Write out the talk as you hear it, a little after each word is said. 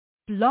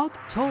Blog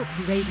Talk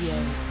Radio.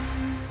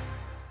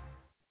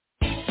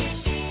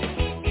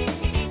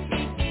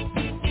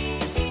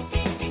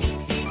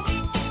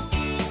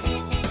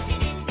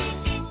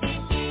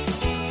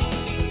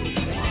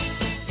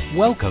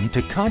 Welcome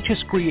to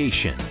Conscious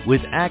Creation with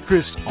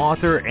actress,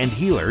 author, and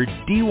healer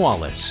Dee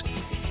Wallace.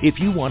 If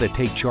you want to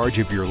take charge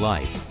of your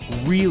life,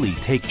 really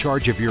take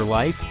charge of your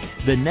life,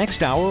 the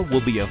next hour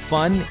will be a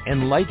fun,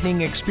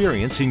 enlightening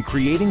experience in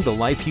creating the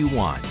life you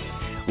want.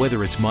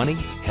 Whether it's money,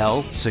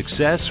 health,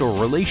 success, or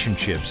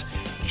relationships,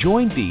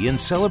 join Dee in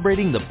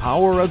celebrating the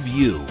power of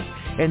you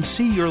and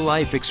see your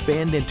life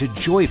expand into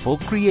joyful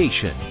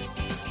creation.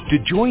 To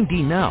join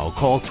Dee now,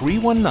 call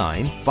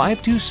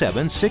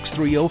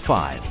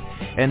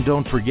 319-527-6305. And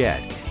don't forget,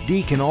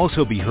 Dee can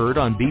also be heard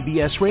on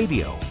BBS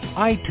Radio,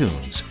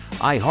 iTunes,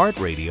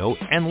 iHeartRadio,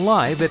 and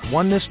live at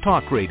Oneness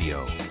Talk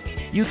Radio.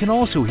 You can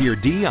also hear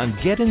Dee on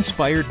Get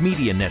Inspired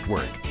Media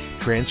Network,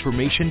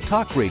 Transformation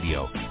Talk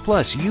Radio,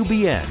 plus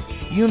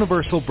UBN,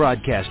 Universal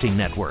Broadcasting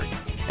Network.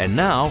 And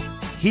now,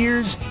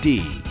 here's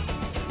Dee.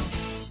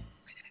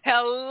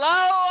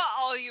 Hello,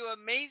 all you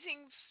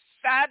amazing,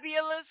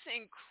 fabulous,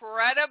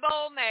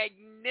 incredible,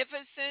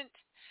 magnificent,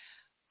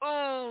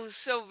 oh,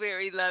 so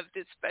very loved,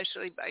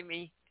 especially by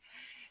me,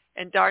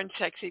 and darn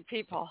sexy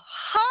people.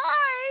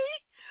 Hi!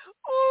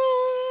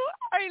 Oh,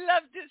 I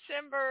love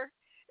December.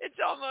 It's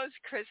almost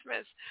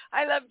Christmas.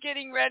 I love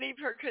getting ready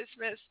for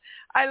Christmas.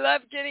 I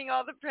love getting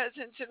all the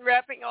presents and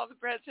wrapping all the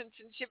presents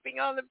and shipping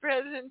all the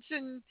presents,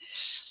 and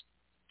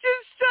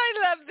just I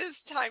love this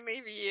time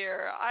of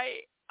year.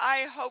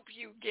 I hope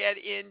you get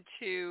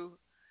into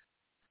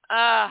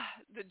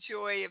the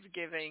joy of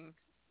giving,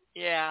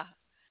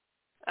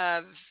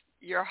 of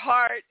your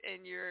heart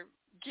and your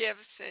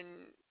gifts and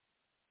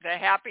the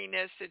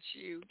happiness that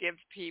you give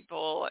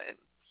people, and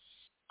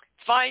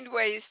find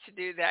ways to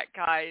do that,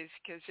 guys,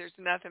 because there's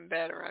nothing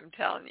better. I'm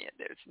telling you,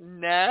 there's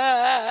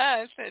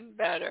nothing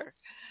better.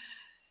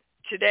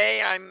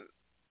 Today,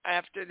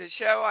 after the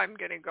show, I'm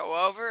going to go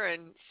over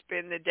and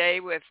spend the day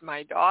with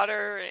my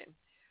daughter and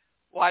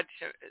watch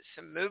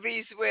some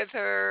movies with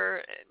her,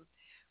 and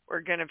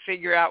we're going to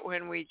figure out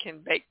when we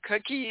can bake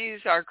cookies,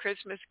 our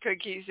Christmas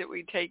cookies that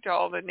we take to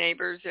all the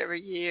neighbors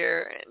every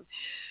year. And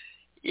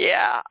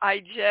yeah, I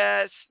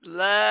just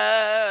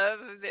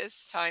love this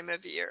time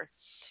of year.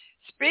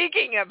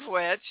 Speaking of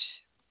which,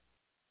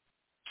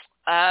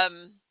 I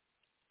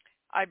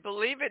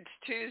believe it's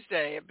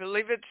Tuesday. I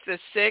believe it's the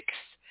 6th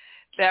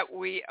that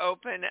we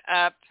open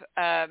up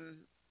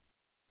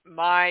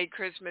my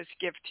Christmas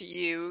gift to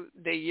you,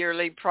 the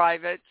yearly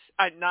privates,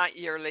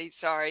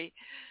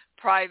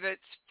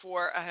 privates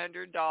for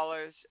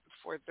 $100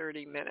 for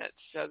 30 minutes.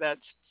 So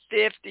that's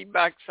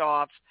 $50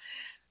 off.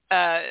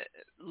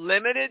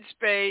 Limited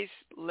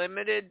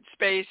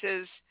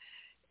spaces,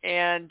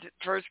 and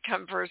first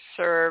come, first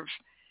serve.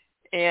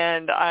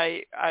 And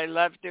I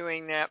love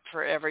doing that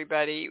for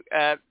everybody.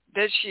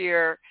 This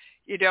year,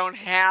 you don't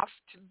have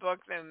to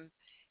book them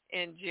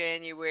in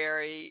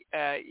January.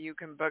 You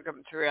can book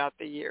them throughout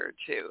the year,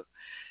 too.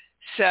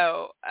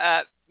 So,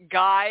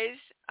 guys,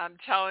 I'm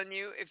telling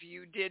you, if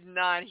you did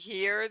not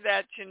hear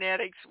that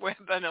genetics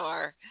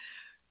webinar,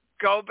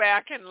 go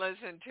back and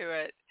listen to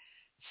it.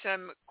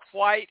 Some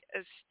quite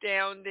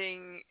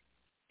astounding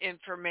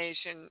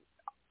information.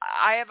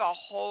 I have a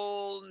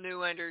whole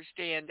new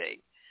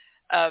understanding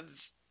of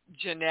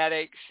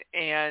genetics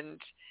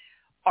and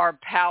our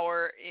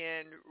power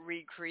in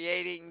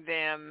recreating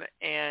them,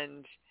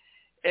 and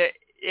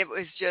it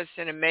was just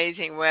an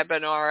amazing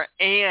webinar.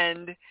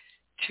 And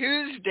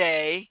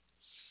Tuesday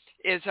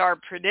is our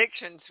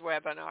predictions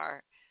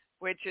webinar,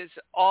 which is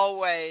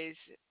always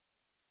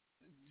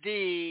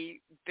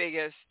the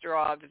biggest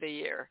draw of the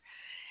year.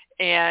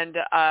 And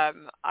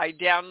I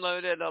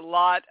downloaded a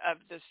lot of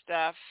the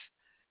stuff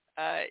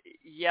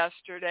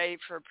yesterday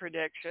for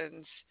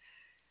predictions.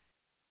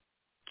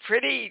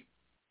 Pretty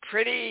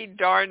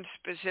darn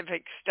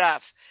specific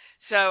stuff.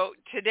 So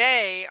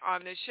today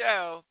on the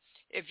show,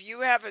 if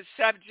you have a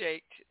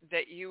subject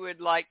that you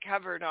would like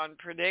covered on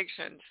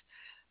predictions,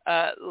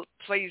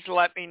 please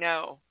let me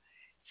know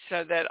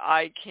so that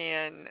I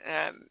can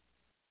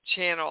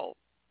channel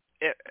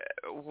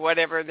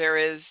whatever there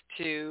is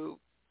to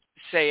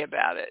say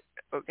about it,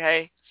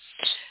 okay?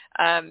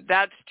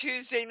 That's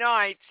Tuesday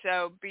night,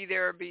 so be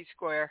there or be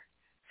square.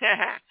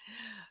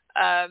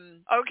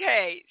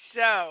 Okay,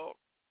 so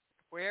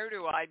where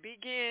do I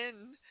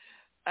begin?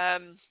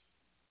 I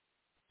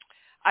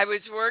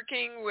was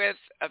working with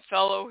a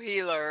fellow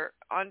healer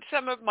on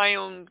some of my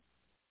own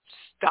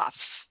stuff,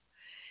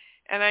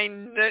 and I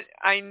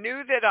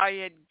knew that I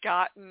had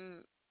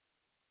gotten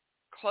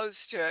close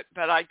to it,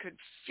 but I could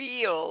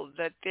feel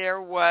that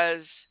there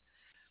was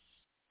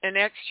an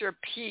extra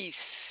piece,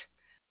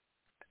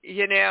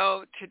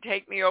 to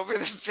take me over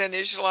the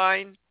finish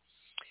line.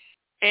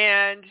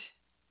 And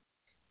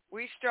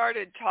we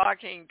started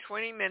talking.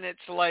 20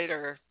 minutes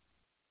later,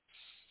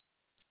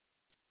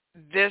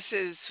 this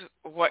is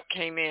what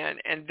came in,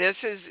 and this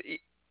is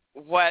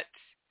what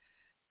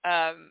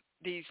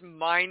these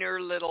minor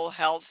little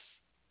health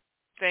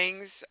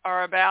things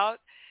are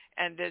about.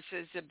 and this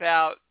is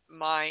about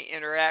my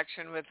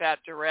interaction with that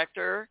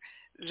director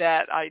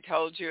that I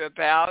told you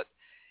about.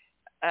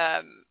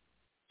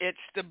 It's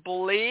the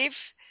belief,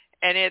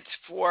 and it's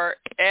for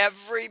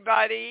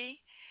everybody,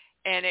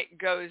 and it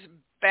goes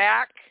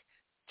back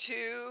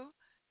to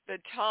the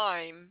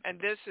time, and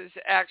this is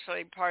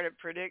actually part of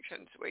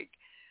Predictions Week,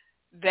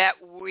 that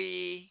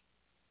we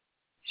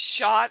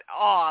shot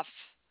off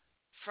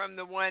from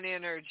the one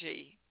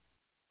energy.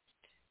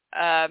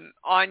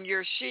 On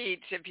your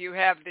sheets, if you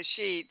have the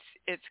sheets,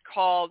 it's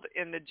called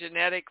in the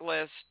genetic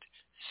list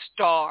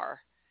star.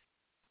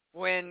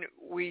 When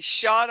we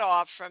shot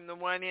off from the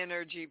one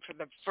energy for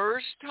the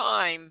first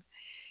time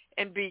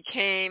and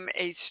became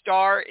a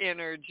star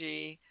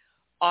energy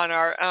on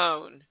our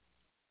own,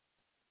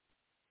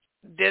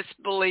 this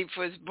belief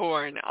was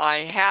born.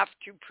 I have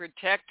to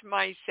protect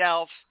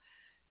myself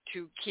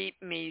to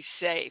keep me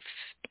safe.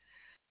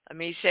 Let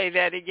me say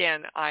that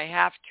again. I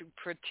have to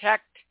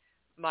protect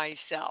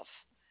myself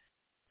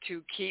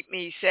to keep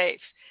me safe.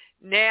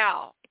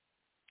 Now,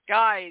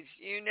 guys,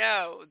 you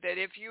know that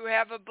if you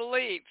have a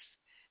belief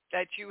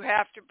that you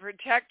have to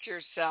protect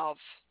yourself,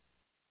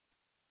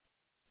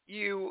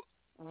 you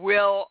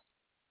will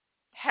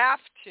have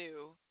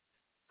to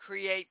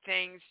create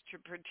things to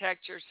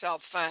protect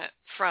yourself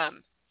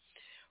from,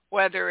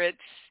 whether it's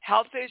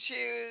health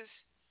issues,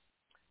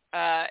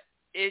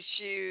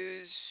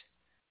 issues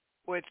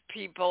with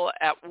people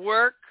at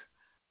work,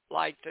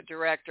 like the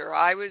director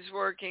I was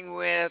working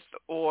with,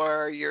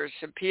 or your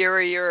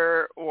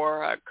superior,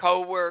 or a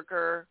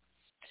coworker,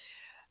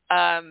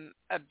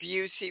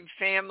 abusive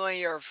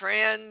family or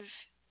friends,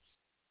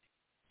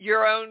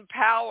 your own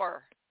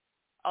power.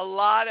 A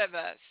lot of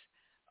us,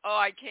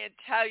 I can't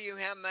tell you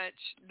how much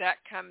that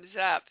comes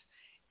up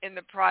in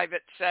the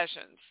private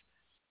sessions,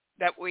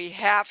 that we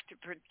have to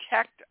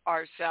protect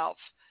ourselves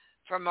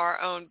from our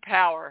own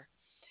power.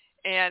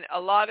 And a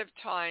lot of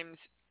times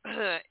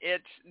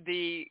it's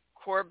the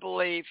core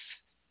belief,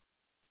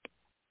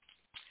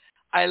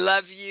 I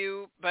love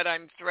you, but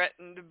I'm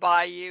threatened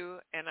by you,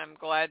 and I'm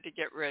glad to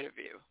get rid of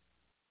you.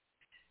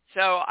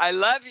 So I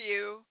love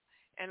you,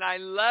 and I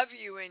love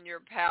you in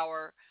your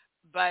power,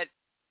 but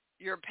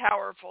your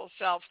powerful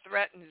self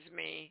threatens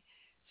me,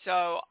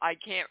 so I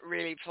can't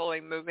really fully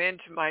move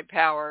into my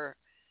power.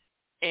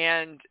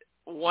 And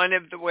one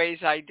of the ways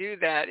I do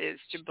that is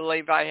to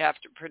believe I have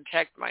to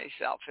protect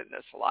myself in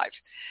this life.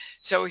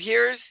 So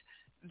here's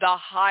the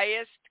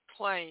highest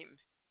claim.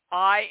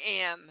 I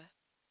am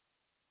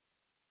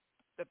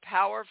the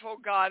powerful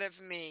God of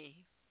me,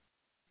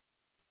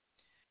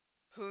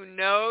 who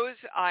knows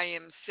I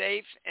am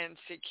safe and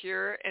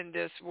secure in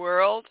this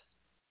world,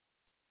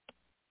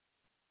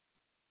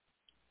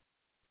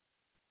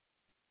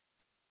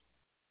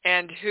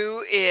 and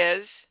who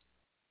is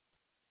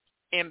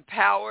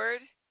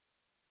empowered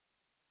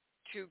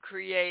to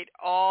create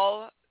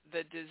all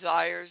the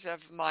desires of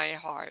my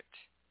heart.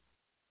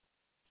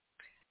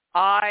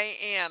 I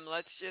am,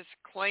 let's just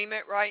claim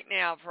it right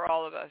now for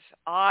all of us,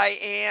 I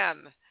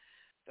am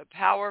the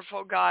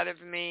powerful God of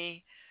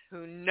me,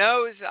 who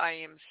knows I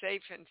am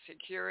safe and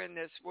secure in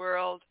this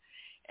world,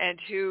 and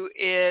who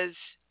is,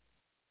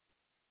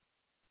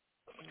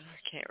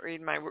 I can't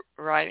read my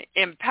writing,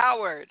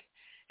 empowered,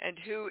 and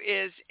who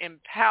is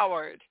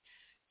empowered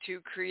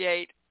to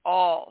create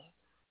all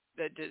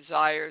the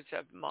desires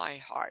of my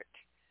heart.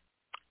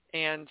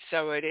 And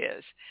so it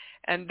is.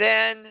 And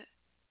then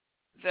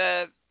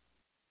the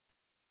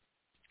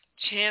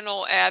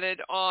channel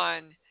added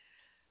on,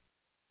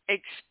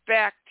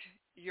 expect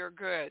your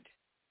good.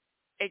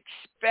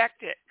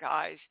 Expect it,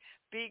 guys.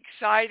 Be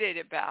excited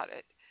about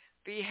it.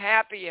 Be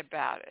happy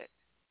about it.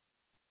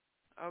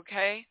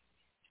 Okay?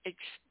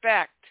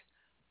 Expect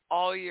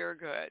all your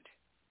good.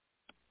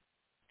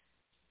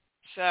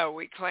 So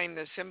we claim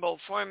the symbol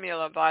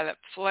formula, violet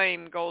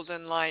flame,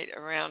 golden light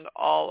around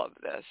all of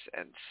this.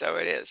 And so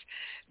it is.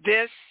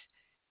 This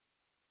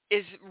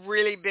is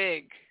really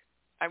big.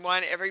 I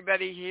want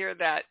everybody to hear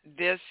that.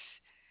 This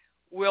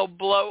will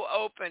blow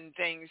open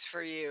things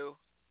for you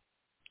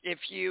if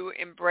you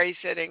embrace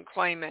it and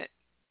claim it.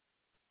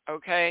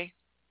 Okay?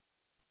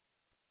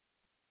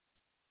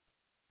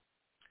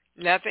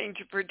 Nothing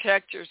to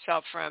protect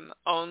yourself from,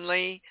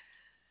 only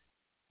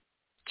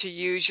to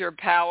use your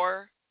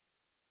power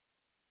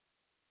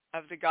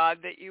of the God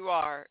that you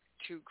are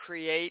to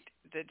create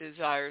the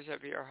desires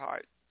of your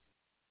heart.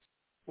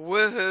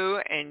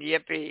 Woohoo and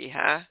yippee,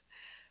 huh?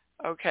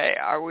 Okay,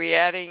 are we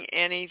adding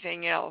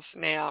anything else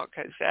now?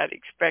 Because that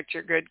expect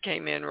your good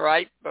came in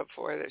right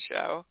before the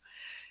show.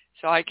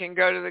 So I can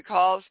go to the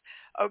calls.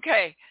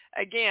 Okay,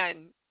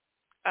 again,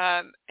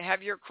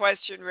 have your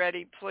question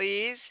ready,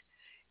 please.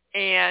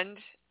 And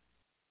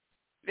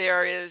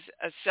there is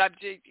a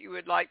subject you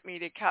would like me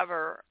to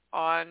cover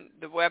on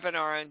the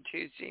webinar on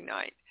Tuesday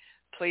night.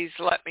 Please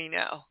let me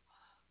know.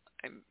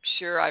 I'm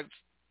sure I've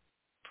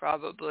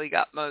probably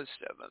got most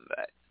of them,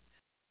 but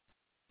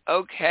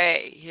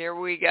okay, here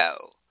we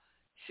go.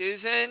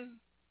 Susan,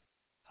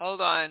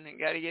 hold on, I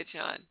got to get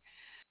you on.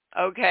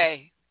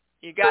 Okay,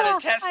 you got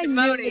a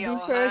testimonial,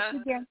 huh?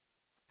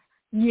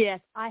 Yes,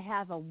 I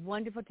have a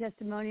wonderful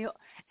testimonial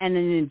and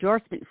an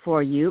endorsement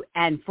for you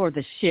and for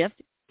the shift.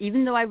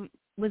 Even though I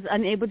was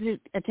unable to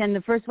attend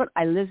the first one,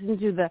 I listened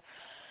to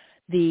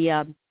the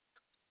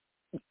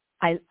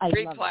I love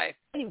replay. it.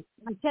 Anyway,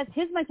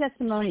 here's my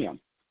testimonial.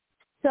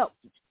 So,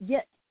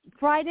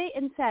 Friday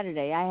and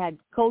Saturday, I had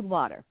cold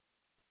water.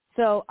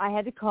 So I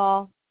had to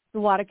call the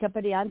water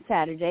company on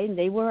Saturday, and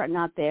they were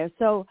not there.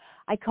 So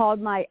I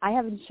called I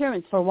have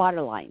insurance for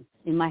water line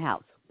in my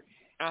house.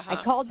 Uh-huh.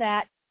 I called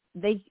that.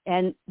 They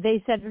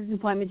set an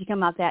appointment to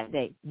come out that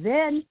day.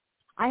 Then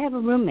I have a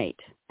roommate,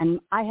 and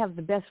I have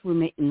the best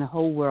roommate in the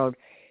whole world.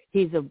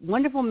 He's a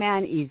wonderful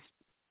man. He's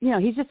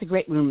just a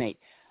great roommate.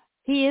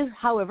 He is,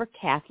 however,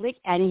 Catholic,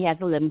 and he has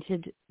a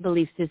limited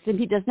belief system.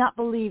 He does not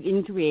believe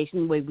in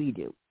creation the way we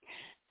do.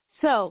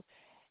 So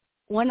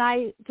when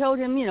I told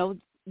him,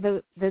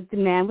 the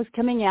man was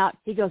coming out,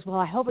 he goes, well,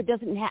 I hope it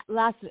doesn't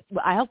last.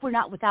 I hope we're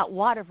not without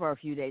water for a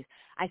few days.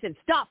 I said,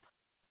 stop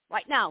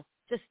right now.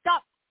 Just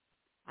stop.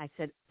 I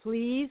said,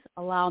 please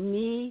allow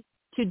me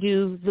to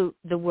do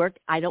the work.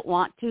 I don't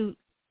want to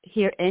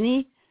hear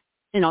any,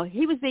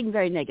 he was being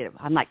very negative.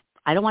 I'm like,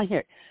 I don't want to hear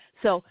it.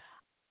 So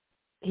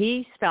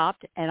he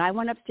stopped, and I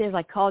went upstairs.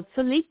 I called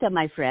Solita,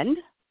 my friend,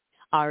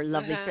 our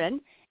lovely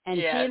friend, and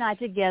yes. she and I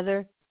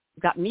together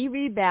got me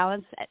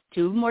rebalanced.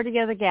 Two more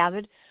together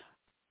gathered.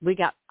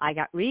 I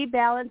got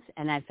rebalanced,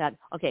 and I thought,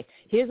 okay,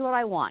 here's what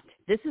I want.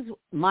 This is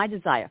my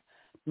desire.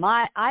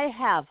 I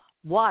have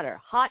water,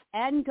 hot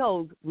and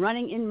cold,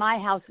 running in my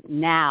house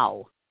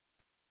now.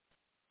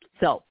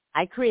 So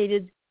I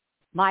created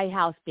my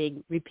house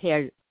being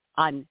repaired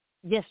on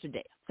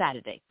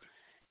Saturday.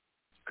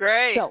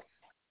 Great.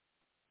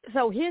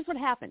 So here's what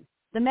happened.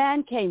 The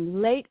man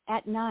came late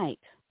at night.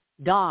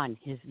 Don,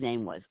 his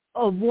name was.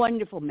 A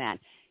wonderful man.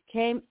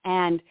 Came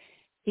and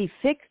he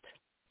fixed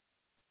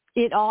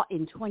it all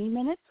in 20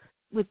 minutes.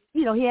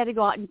 He had to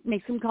go out and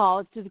make some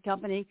calls to the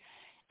company,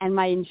 and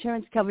my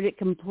insurance covered it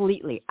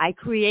completely. I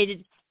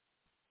created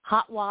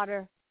hot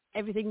water,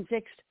 everything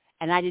fixed,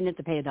 and I didn't have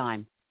to pay a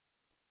dime.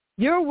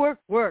 Your work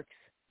works.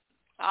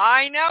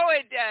 I know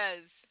it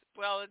does.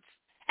 Well,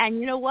 and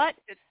you know what?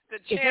 If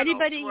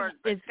anybody was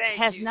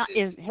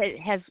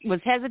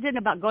hesitant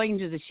about going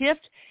to the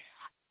shift,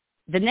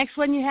 the next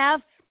one you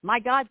have, my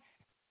God,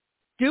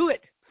 do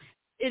it.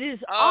 It is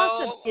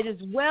awesome. It is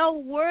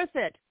well worth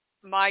it.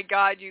 My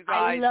God, you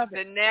guys! I love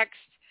it.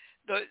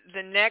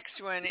 The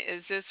next one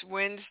is this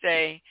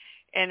Wednesday,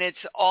 and it's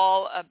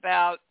all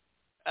about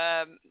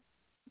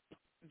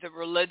the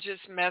religious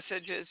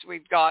messages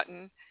we've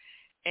gotten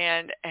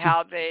and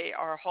how they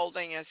are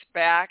holding us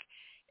back.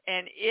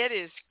 And it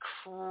is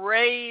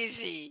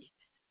crazy,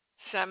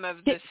 some of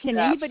the stuff. Can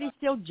anybody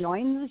still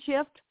join the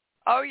shift?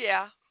 Oh,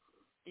 yeah.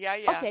 Yeah.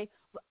 Okay.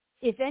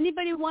 If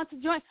anybody wants to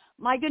join,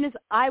 my goodness,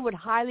 I would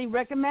highly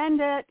recommend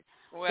it.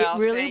 Well, it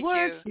really thank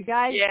works. You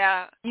guys.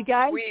 Yeah. You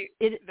guys.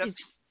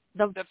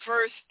 The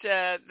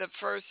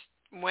first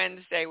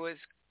Wednesday was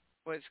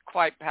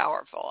quite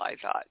powerful, I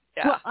thought.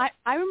 Yeah. Well,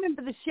 I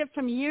remember the shift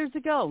from years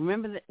ago.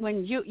 Remember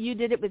when you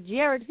did it with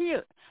Jared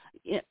here,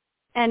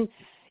 and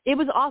it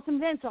was awesome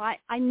then. So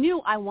I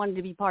knew I wanted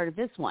to be part of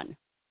this one,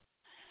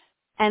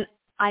 and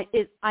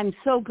I'm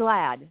so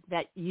glad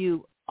that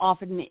you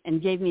offered me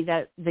and gave me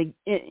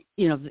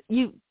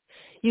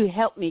you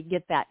helped me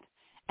get that,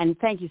 and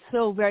thank you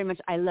so very much.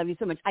 I love you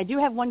so much. I do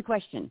have one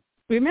question.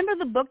 Remember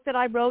the book that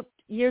I wrote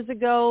years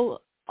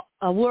ago,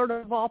 A World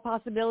of All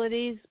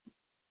Possibilities?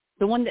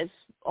 The one that's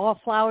all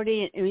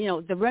flowery,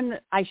 the one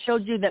that I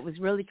showed you that was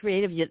really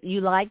creative,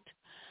 you liked?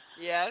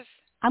 Yes.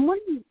 I'm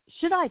wondering,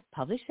 should I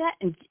publish that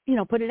and,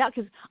 put it out?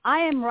 Because I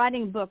am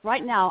writing a book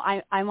right now.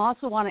 I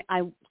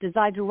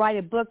decided to write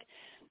a book,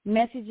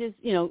 messages,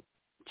 to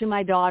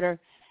my daughter,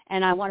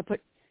 and I want to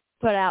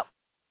put out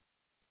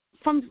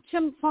from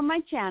my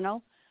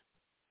channel,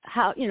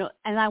 how,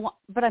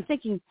 but I'm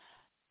thinking,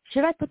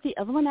 should I put the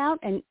other one out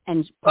and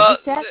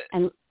publish that?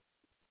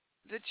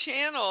 The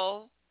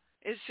channel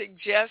is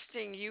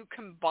suggesting you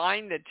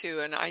combine the two,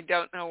 and I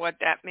don't know what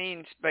that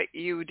means, but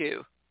you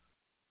do.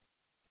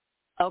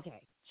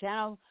 Okay,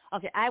 channel.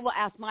 Okay, I will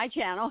ask my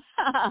channel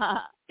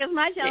because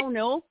my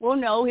channel will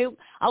know.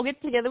 I'll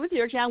get together with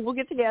your channel. We'll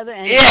get together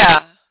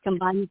and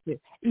combine the two.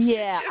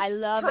 Yeah, I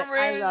love it.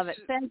 I love it.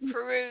 Thank you.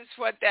 Peruse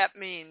what that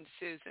means,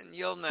 Susan.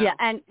 You'll know. Yeah,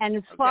 and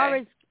as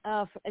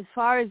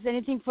far as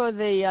anything for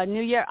the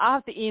new year, I'll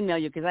have to email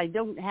you because I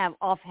don't have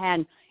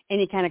offhand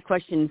any kind of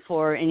question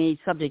for any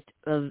subject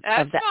of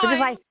that.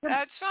 Fine. But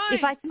That's fine.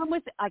 If I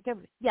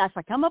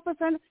come up with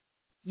something,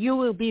 you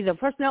will be the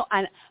first to know.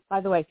 And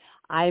by the way,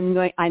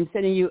 I'm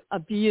sending you a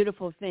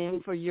beautiful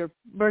thing for your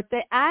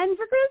birthday and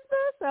for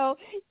Christmas. So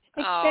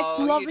expect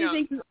lovely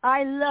things.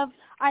 I love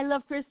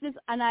Christmas,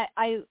 and I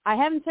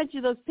haven't sent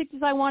you those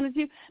pictures I wanted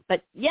to,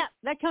 but yeah,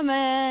 they're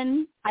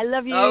coming. I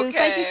love you. Okay,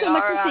 thank you so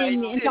much for seeing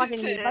me and talking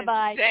to me.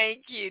 Bye-bye.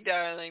 Thank you,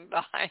 darling.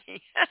 Bye.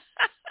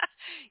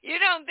 You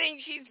don't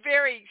think she's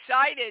very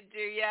excited, do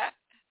you?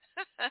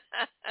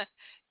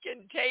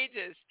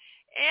 Contagious.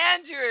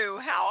 Andrew,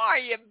 how are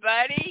you,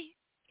 buddy?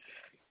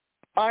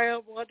 I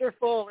am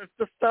wonderful. It's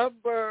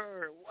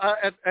December.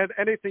 And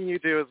anything you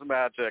do is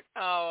magic.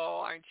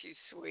 Oh, aren't you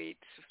sweet?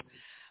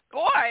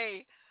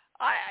 Boy,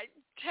 I'm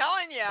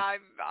telling you,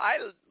 I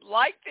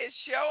like this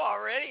show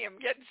already. I'm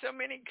getting so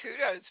many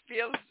kudos.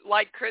 Feels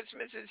like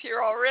Christmas is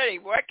here already.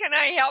 What can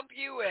I help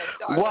you with,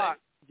 darling? What?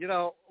 You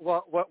know,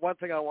 one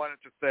thing I wanted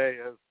to say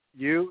is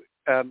you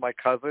and my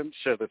cousin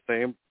share the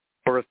same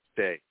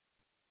birthday.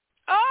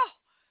 Oh,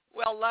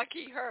 well,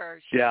 lucky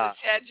her. She's a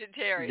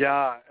Sagittarius.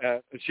 Yeah,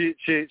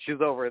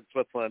 she's over in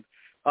Switzerland.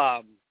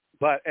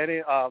 But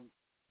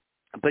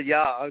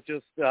yeah, I was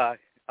just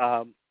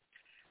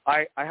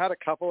I had a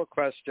couple of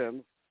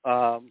questions.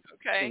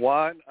 Okay.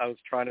 One, I was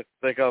trying to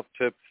think of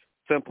to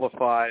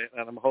simplify,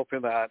 and I'm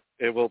hoping that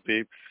it will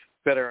be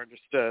better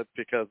understood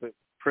because it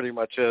pretty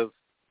much is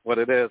what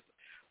it is.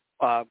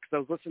 Because I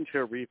was listening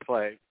to a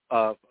replay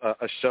of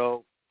a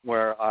show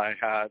where I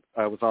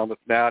was on with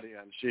Maddie,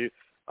 and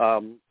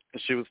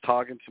she was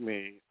talking to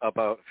me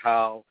about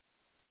how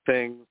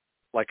things,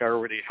 like I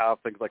already have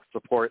things like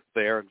support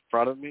there in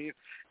front of me.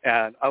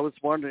 And I was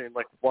wondering,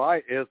 like, why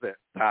is it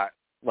that,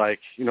 like,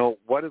 you know,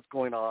 what is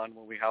going on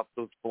when we have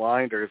those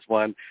blinders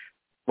when,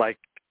 like,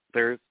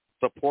 there's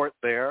support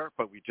there,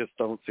 but we just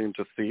don't seem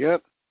to see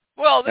it?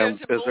 Well, there's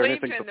and a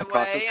belief in the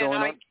way,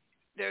 and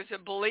there's a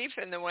belief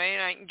in the way,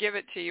 and I can give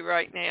it to you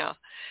right now.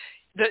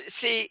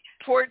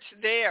 Support's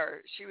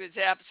there. She was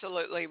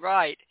absolutely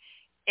right.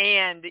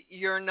 And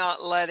you're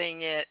not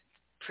letting it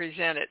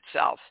present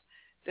itself.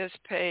 This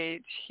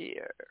page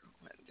here,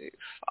 1 through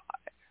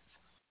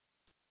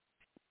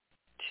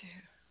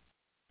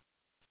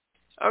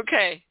 5, 2.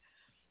 Okay.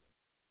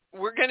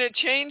 We're going to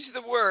change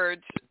the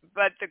words,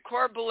 but the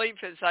core belief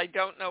is I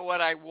don't know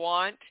what I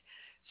want,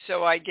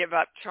 so I give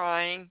up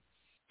trying.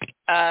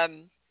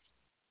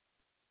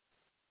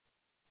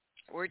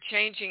 We're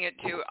changing it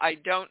to I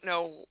don't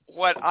know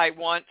what I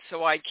want,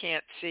 so I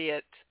can't see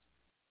it.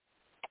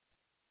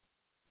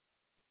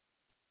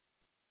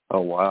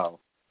 Oh, wow.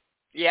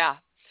 Yeah.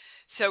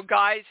 So,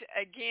 guys,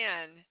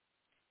 again,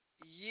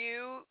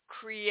 you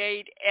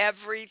create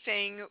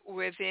everything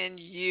within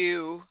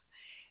you,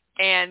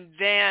 and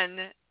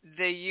then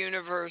the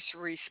universe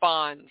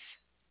responds.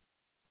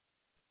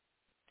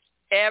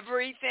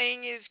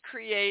 Everything is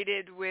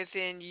created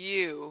within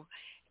you,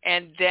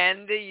 and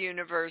then the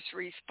universe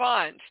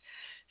responds.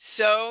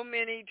 So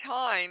many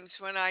times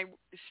when I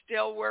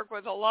still work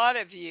with a lot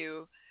of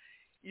you,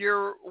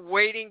 you're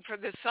waiting for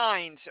the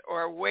signs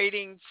or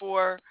waiting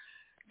for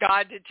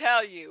God to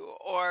tell you,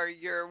 or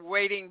you're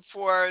waiting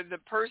for the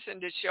person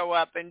to show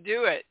up and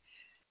do it.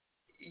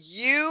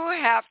 You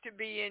have to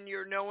be in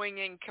your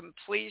knowing and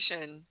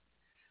completion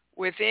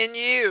within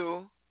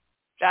you.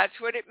 That's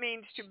what it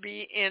means to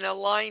be in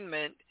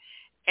alignment.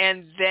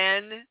 And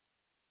then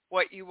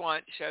what you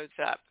want shows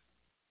up.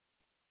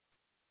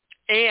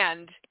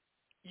 And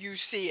you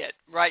see it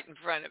right in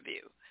front of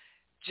you,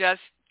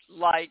 just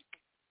like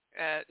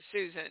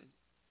Susan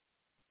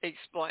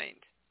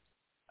explained.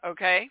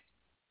 Okay?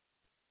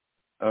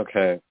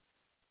 Okay.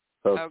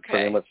 So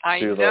okay. Much I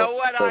know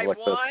what I like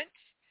want,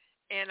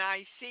 and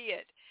I see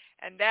it.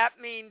 And that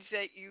means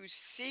that you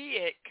see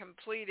it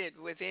completed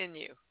within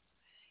you.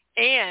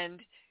 And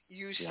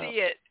you see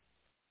it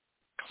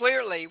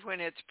clearly when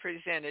it's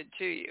presented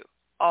to you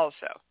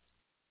also.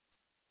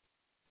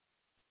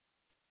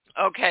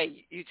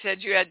 Okay, you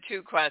said you had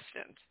 2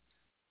 questions.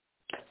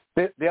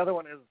 The other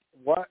one is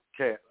what?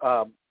 Okay,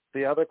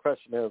 the other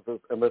question is,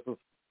 and this is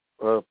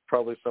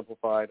probably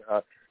simplified.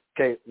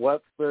 Okay,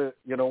 what's the,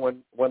 you know,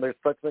 when there's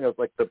such thing as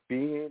like the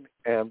being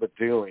and the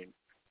doing,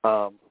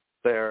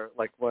 there,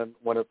 like when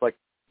it's like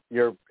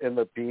you're in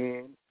the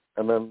being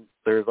and then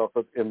there's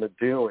also in the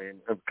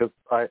doing, and because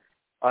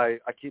I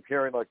keep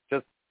hearing like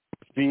just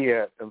be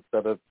it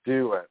instead of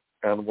do it,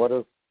 and what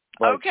is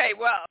like, okay,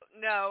 well,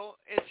 no,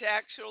 it's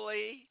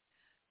actually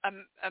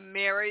a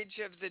marriage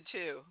of the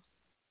two.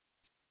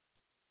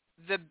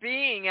 The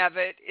being of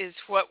it is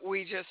what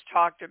we just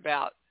talked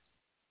about,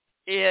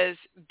 is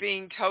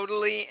being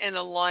totally in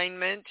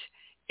alignment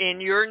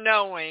in your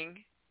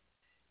knowing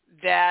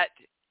that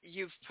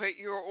you've put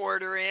your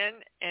order in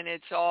and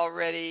it's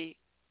already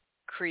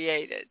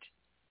created.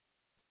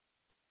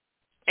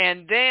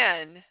 And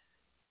then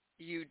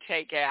you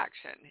take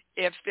action,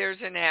 if there's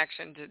an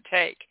action to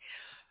take.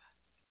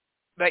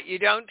 But you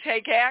don't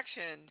take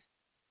action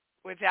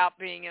without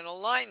being in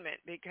alignment,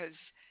 because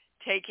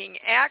taking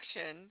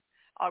action,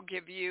 I'll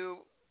give you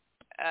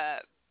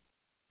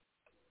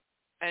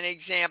an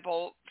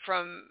example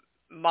from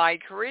my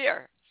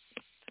career.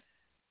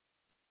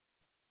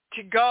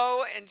 To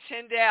go and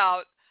send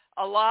out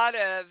a lot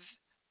of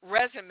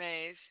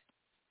resumes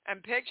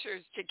and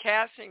pictures to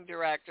casting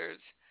directors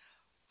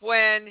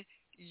when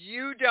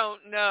you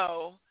don't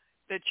know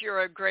that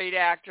you're a great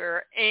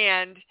actor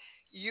and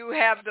you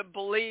have the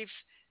belief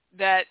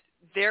that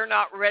they're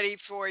not ready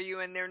for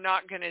you and they're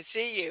not going to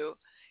see you,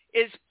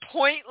 is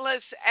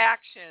pointless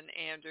action,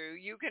 Andrew.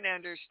 You can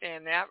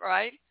understand that,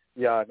 right?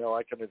 Yeah, no,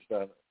 I can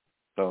understand it.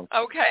 So.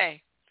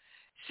 Okay.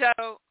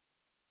 So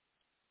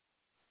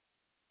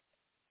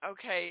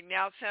Okay,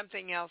 now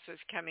something else is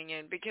coming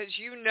in because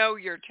you know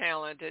you're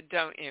talented,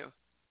 don't you?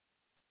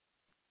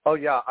 Oh,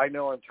 yeah, I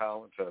know I'm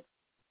talented.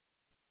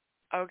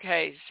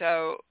 Okay,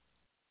 so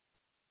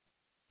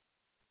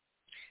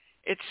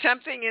it's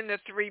something in the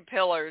 3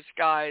 pillars,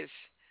 guys,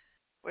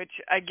 which,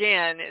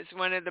 again, is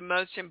one of the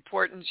most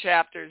important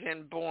chapters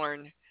in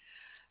Born.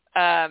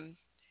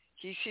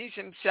 He sees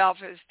himself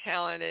as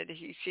talented.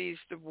 He sees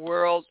the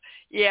world.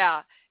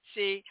 Yeah,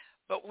 see,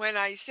 but when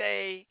I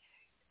say,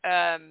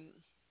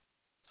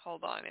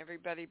 hold on,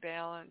 everybody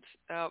balance.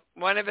 Oh,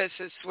 one of us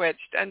has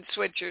switched.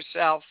 Unswitch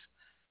yourself.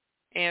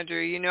 Andrew,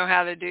 you know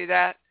how to do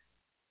that?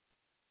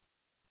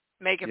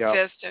 Make a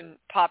fist and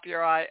pop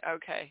your eye.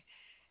 Okay.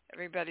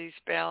 Everybody's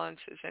balance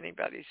is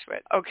anybody's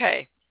switch.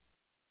 Okay.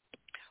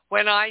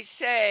 When I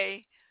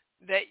say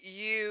that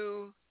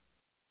you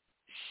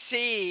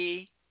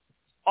see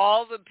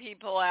all the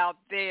people out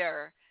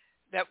there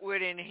that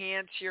would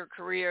enhance your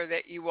career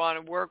that you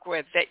want to work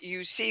with, that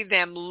you see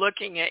them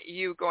looking at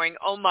you going,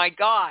 oh my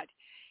God,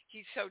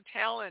 he's so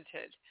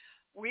talented.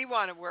 We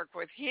want to work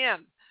with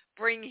him.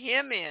 Bring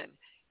him in.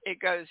 It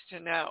goes to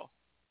no.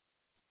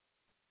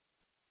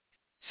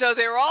 So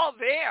they're all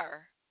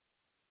there,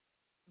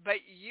 but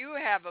you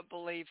have a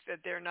belief that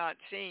they're not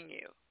seeing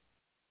you.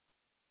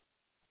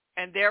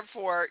 And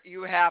therefore,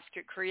 you have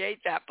to create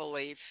that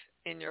belief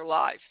in your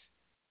life.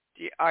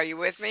 Are you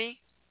with me?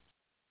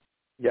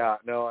 Yeah,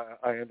 no,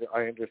 I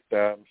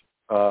understand.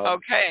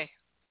 Okay.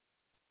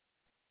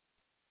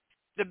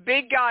 The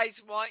big guys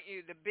want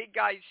you. The big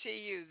guys see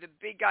you. The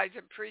big guys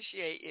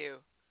appreciate you.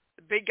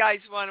 The big guys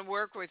want to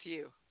work with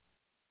you.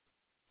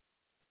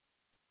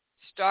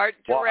 Start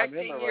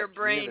directing your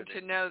brain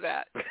to know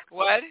that.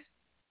 What?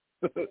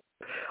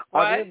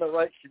 I'm in the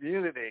right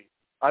community.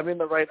 I'm in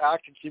the right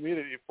acting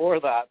community for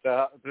that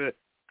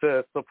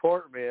to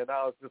support me, and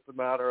now it's just a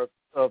matter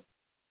of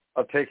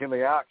taking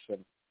the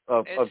action.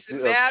 It's a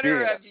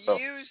matter of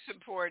you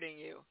supporting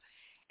you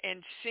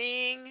and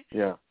seeing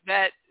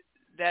that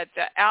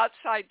the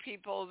outside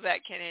people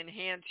that can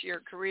enhance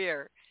your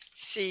career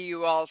see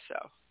you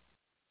also.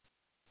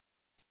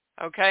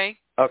 Okay?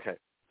 Okay.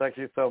 Thank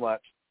you so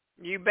much.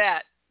 You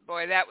bet.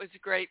 Boy, that was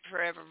great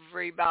for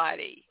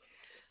everybody.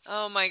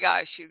 Oh, my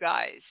gosh, you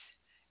guys.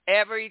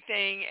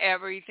 Everything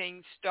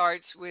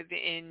starts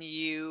within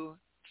you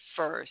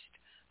first.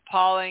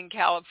 Paula in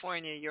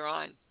California, you're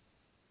on.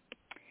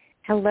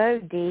 Hello,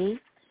 Dee.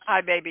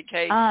 Hi, baby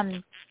Kate.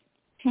 I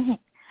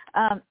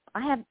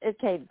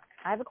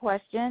have a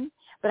question,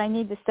 but I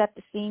need to set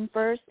the scene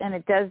first.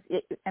 And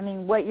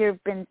what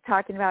you've been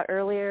talking about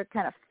earlier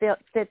kind of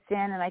fits in,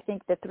 and I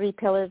think the 3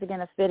 pillars are going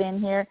to fit in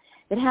here.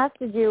 It has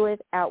to do with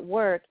at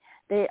work.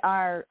 They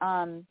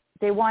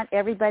want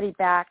everybody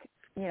back,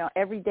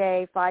 every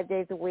day, 5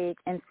 days a week,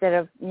 instead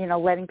of,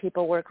 letting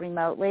people work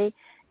remotely.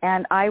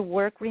 And I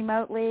work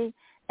remotely,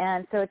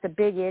 and so it's a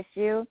big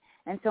issue.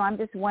 And so I'm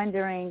just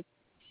wondering,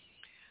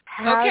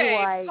 how do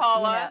I...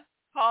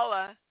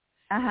 Paula,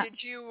 did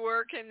you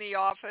work in the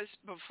office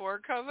before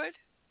COVID?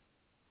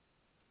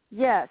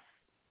 Yes.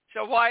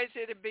 So why is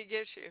it a big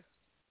issue?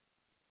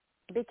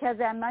 Because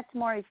I'm much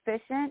more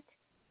efficient,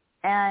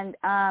 and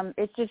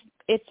it's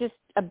just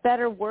a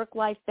better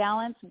work-life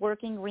balance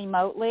working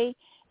remotely.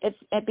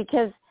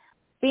 Because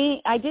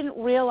I didn't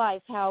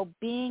realize how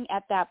being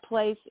at that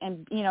place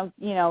and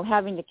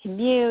having to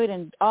commute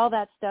and all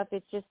that stuff,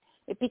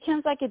 it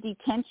becomes like a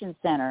detention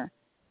center.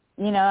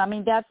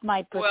 That's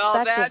my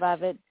perspective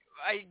of it.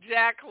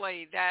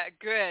 Exactly. That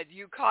good.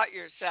 You caught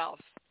yourself.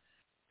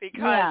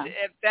 Because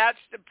if that's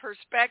the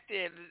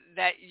perspective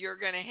that you're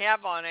going to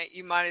have on it,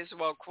 you might as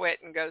well quit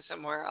and go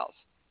somewhere else.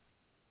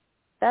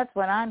 That's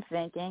what I'm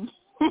thinking.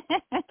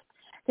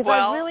 Because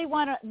I really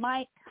want to,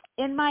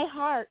 in my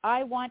heart,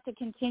 I want to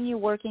continue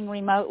working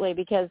remotely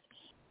because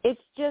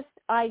it's just,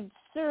 I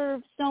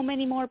serve so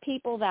many more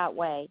people that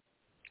way.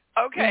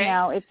 Okay.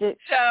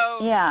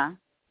 Yeah.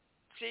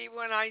 See,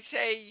 when I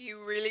say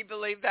you really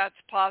believe that's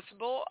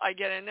possible, I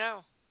get a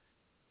no.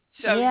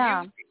 So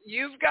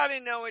you've got to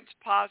know it's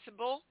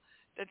possible,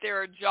 that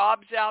there are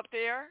jobs out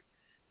there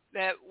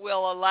that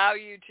will allow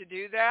you to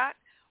do that,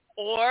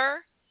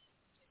 or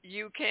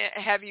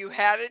have you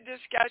had a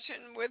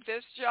discussion with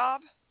this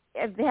job?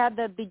 I've had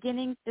the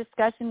beginning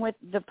discussion with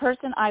the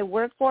person I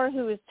work for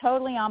who is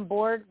totally on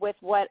board with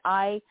what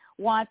I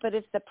want, but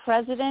it's the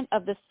president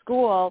of the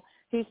school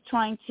who's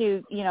trying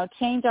to,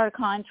 change our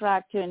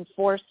contract to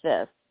enforce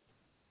this.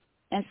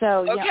 And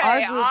so,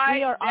 our group,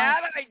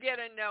 I get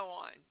a no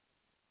on.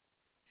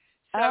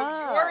 So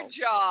your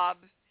job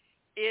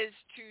is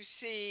to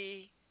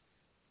see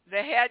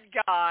the head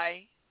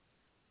guy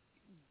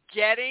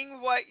getting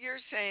what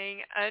you're saying,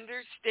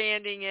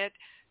 understanding it,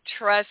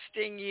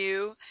 trusting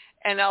you,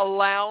 and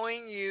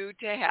allowing you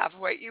to have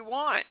what you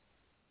want.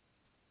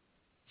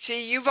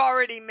 See, you've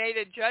already made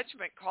a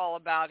judgment call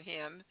about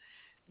him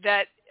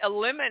that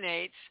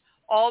eliminates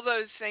all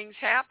those things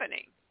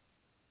happening.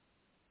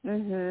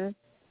 Mhm.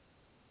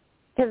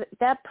 Because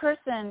that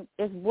person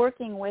is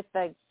working with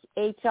the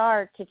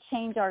HR to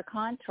change our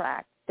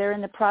contract. They're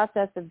in the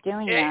process of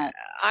doing that.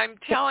 I'm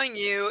telling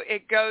you,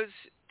 it goes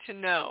to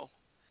know.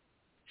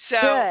 So,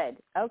 good.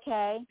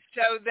 Okay.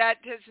 So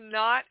that does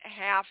not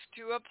have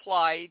to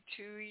apply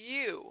to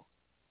you.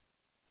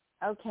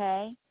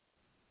 Okay.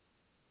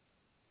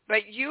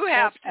 But you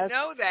have to Okay.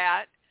 know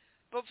that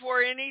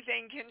before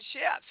anything can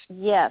shift.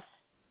 Yes.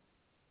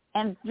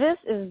 And this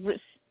is,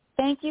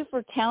 thank you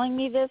for telling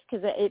me this,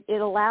 because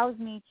it allows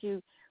me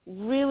to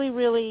really,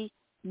 really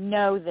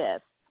know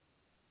this.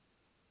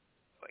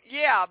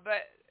 Yeah,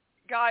 but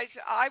guys,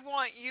 I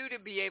want you to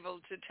be able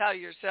to tell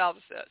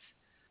yourselves this.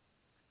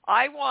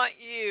 I want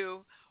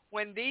you,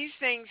 when these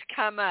things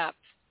come up,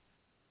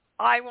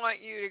 I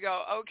want you to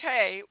go,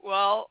 okay,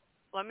 well,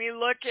 let me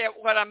look at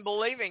what I'm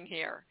believing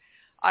here.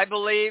 I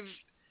believe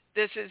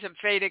this is a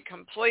fait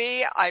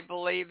accompli. I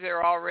believe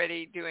they're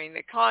already doing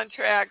the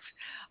contracts.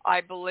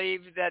 I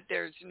believe that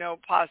there's no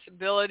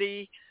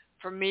possibility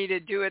for me to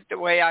do it the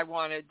way I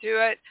want to do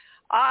it.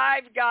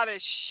 I've got to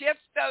shift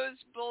those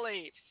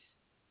beliefs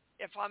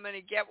if I'm going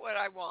to get what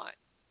I want.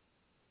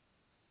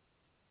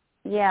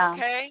 Yeah.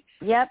 Okay?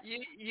 Yep.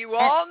 You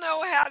all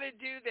know how to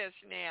do this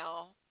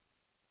now.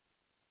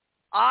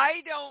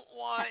 I don't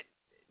want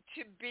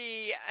to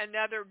be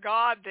another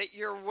God that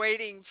you're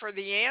waiting for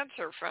the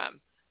answer from.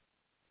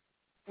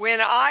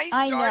 When I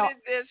started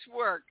this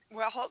work,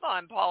 well, hold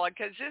on, Paula,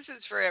 because this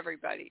is for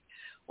everybody.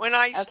 When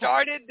I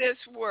started this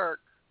work,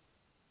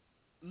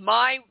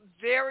 my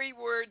very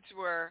words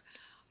were,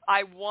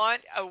 I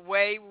want a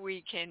way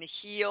we can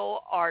heal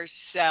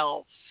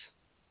ourselves.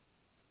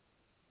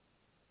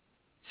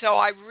 So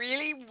I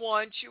really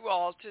want you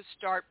all to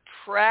start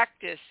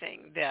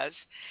practicing this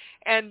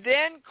and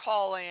then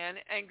call in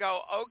and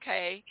go,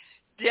 okay,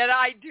 did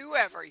I do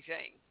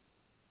everything?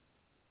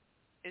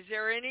 Is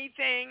there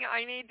anything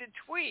I need to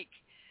tweak?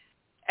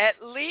 At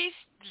least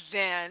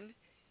then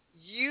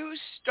you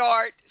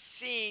start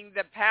seeing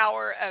the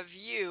power of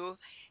you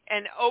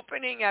and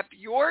opening up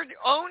your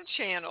own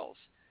channels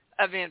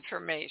of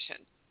information.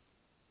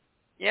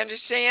 You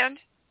understand?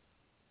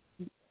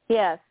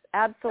 Yes,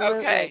 absolutely.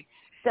 Okay.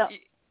 So,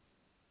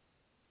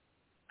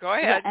 go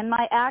ahead. Yeah, and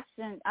my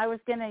action, I was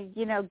going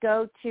to,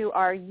 go to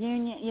our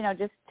union,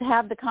 just to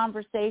have the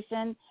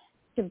conversation,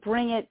 to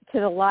bring it to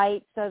the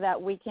light so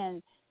that we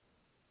can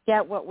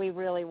get what we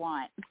really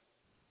want.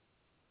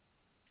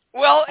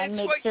 Well, and it's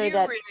make what sure you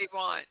that, really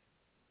want.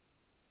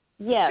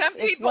 Yes, some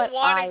people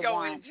want to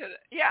go into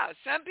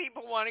some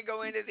people want to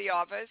go into the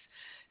office.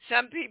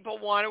 Some people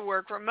want to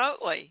work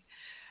remotely.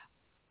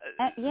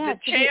 The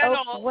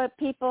channel,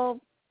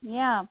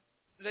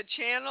 the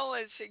channel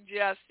is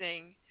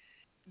suggesting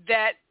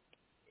that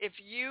if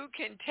you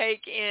can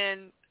take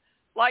in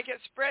like a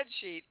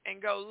spreadsheet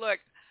and go, look,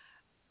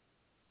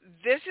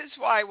 this is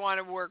why I want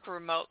to work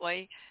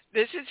remotely.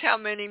 This is how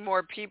many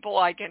more people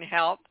I can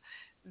help.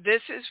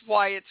 This is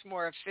why it's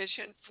more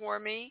efficient for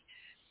me.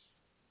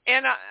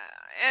 And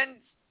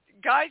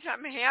guys,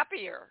 I'm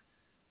happier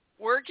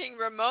working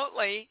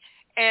remotely,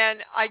 and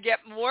I get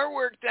more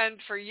work done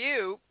for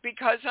you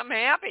because I'm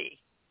happy.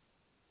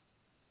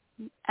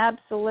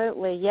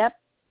 Absolutely. Yep.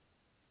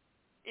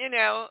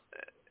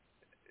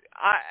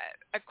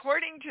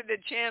 According to the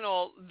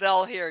channel,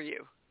 they'll hear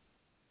you.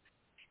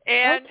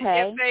 And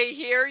if they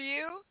hear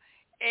you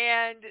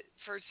and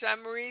for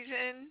some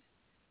reason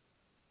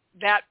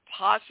that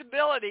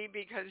possibility,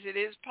 because it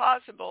is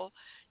possible,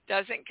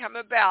 doesn't come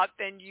about,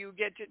 then you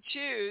get to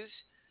choose,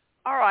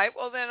 all right,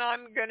 well, then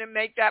I'm going to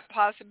make that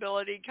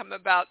possibility come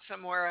about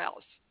somewhere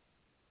else.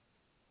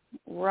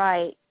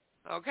 Right.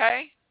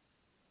 Okay?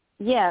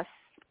 Yes.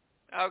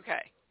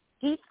 Okay.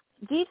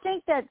 Do you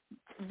think that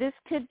this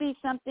could be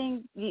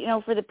something,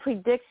 for the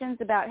predictions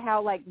about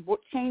how, like,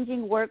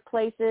 changing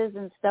workplaces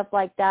and stuff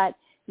like that,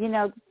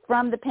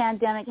 from the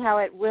pandemic, how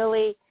it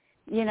really,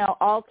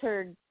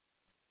 altered,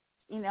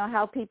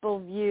 how people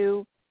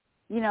view,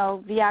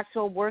 the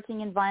actual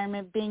working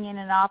environment, being in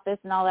an office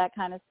and all that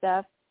kind of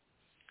stuff?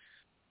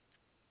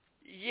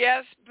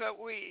 Yes, but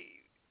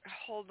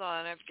hold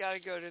on, I've got to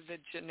go to the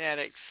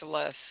genetics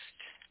list.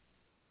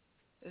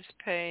 This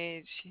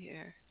page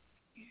here.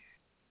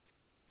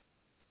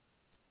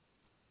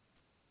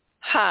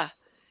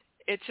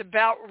 It's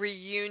about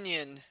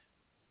reunion,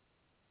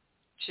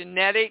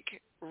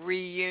 genetic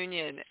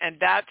reunion, and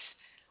that's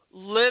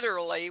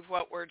literally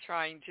what we're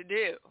trying to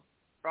do,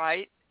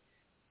 right?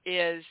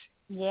 Is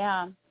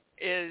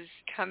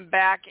come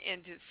back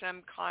into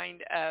some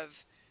kind of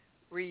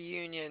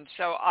reunion.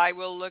 So I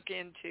will look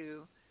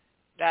into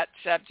that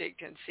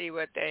subject and see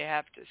what they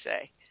have to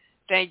say.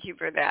 Thank you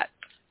for that.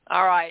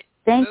 All right.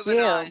 Moving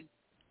on.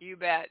 You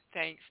bet.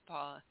 Thanks,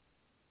 Paula.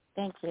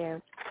 Thank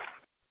you.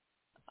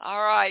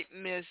 All right,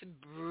 Miss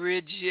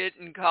Bridget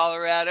in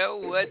Colorado,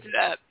 what's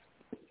up?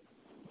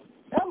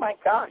 Oh, my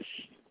gosh.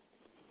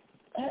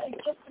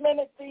 Just a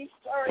minute, please.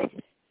 Sorry.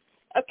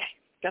 Okay,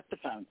 got the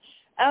phone.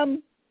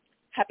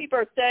 Happy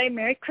birthday.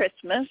 Merry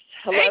Christmas.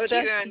 Hello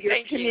to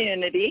your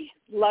community.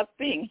 Love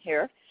being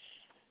here.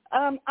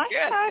 I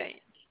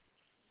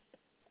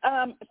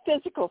have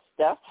physical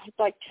stuff. I'd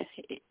like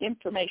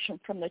information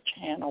from the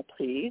channel,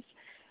 please.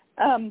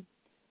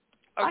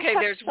 Okay,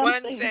 there's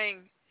one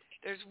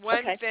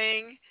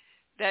thing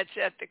that's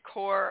at the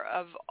core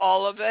of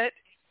all of it.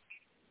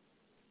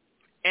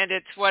 And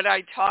it's what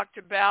I talked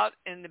about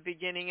in the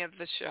beginning of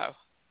the show.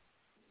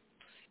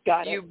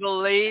 Got it. You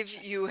believe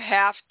you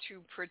have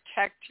to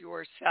protect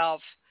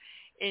yourself,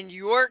 in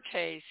your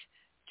case,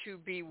 to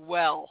be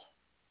well.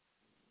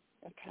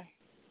 Okay.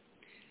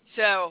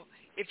 So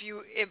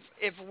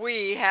if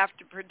we have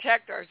to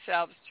protect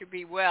ourselves to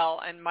be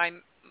well, and my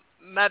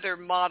mother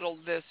modeled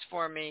this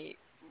for me,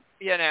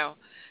 you know,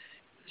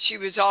 she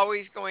was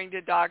always going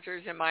to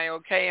doctors, am I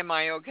okay, am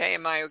I okay,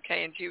 am I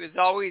okay? And she was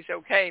always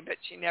okay, but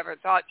she never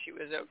thought she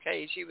was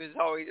okay. She was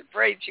always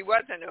afraid she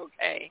wasn't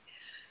okay,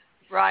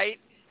 right?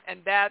 And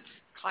that's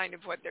kind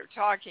of what they're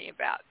talking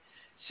about.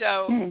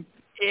 So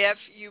if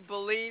you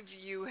believe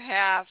you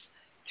have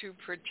to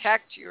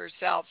protect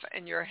yourself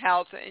and your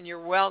health and your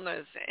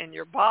wellness and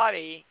your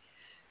body,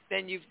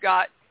 then you've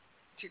got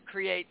to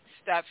create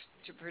stuff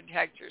to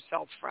protect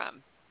yourself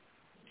from.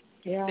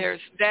 Yeah. There's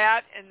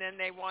that, and then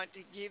they want to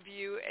give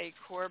you a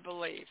core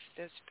belief.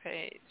 This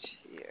page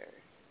here.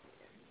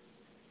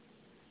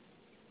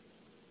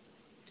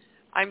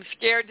 I'm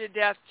scared to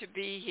death to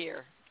be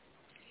here.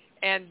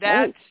 And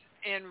that's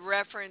in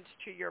reference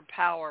to your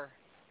power.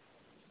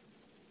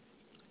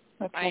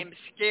 Okay. I am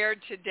scared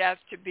to death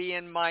to be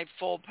in my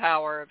full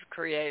power of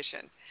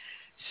creation.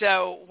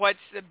 So what's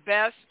the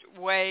best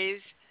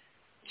ways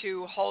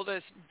to hold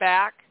us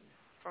back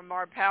from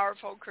our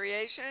powerful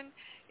creation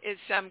is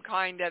some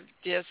kind of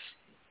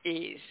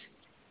dis-ease.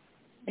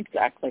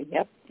 Exactly.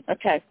 Yep.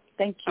 Okay.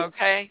 Thank you.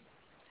 Okay?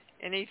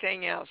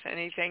 Anything else?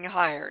 Anything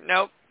higher?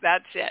 Nope.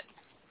 That's it.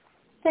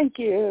 Thank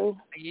you.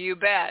 You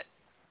bet.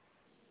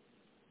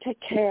 Take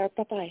care.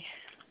 Bye-bye.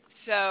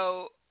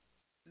 So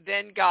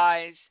then,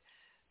 guys,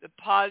 the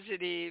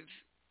positive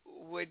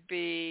would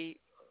be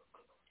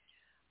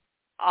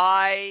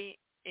I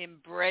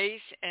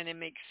embrace and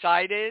am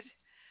excited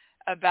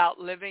about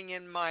living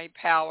in my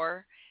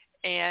power.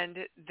 And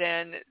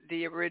then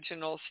the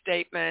original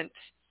statement,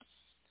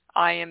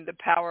 I am the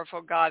powerful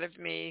God of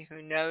me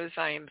who knows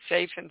I am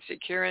safe and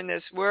secure in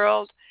this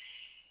world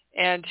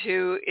and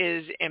who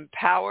is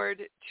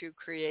empowered to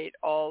create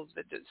all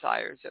the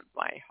desires of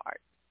my heart.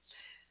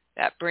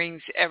 That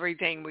brings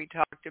everything we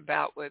talked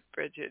about with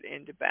Bridget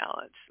into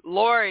balance.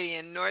 Lori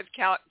in North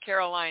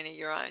Carolina,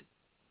 you're on.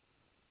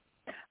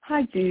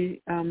 Hi,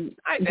 Dee.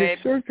 Hi, the babe.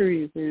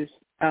 surgery was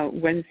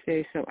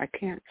Wednesday, so I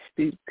can't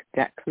speak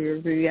that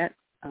clearly yet.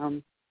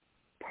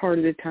 Part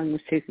of the tongue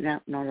was taken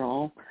out, not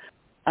all,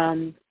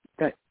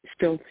 but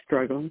still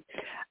struggling.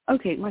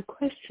 Okay, my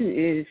question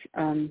is,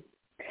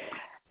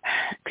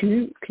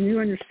 can you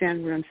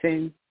understand what I'm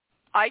saying?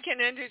 I can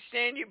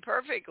understand you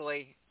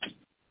perfectly.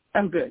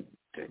 Oh, good.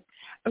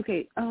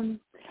 Okay.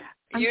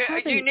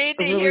 You need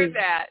to hear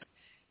that.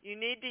 You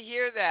need to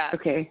hear that.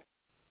 Okay.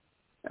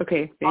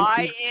 Thank you.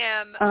 I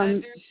am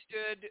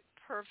understood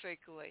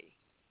perfectly.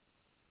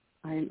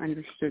 I am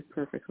understood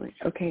perfectly.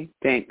 Okay,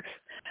 thanks.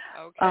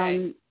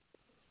 Okay.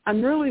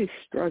 I'm really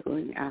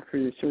struggling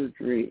after the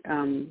surgery,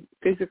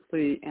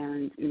 physically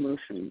and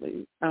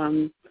emotionally,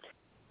 and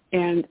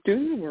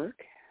doing the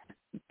work,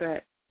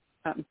 but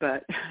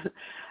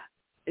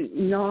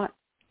not.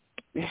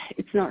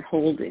 It's not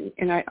holding.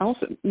 And I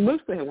also,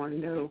 mostly I want to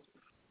know,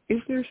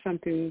 is there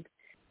something,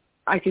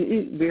 I can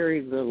eat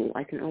very little.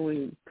 I can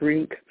only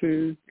drink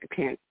food. I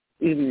can't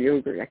eat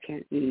yogurt. I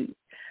can't eat.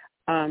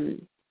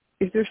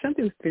 Is there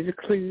something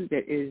physically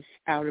that is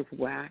out of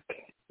whack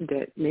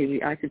that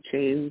maybe I could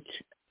change,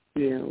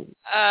 No.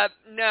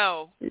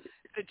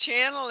 The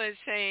channel is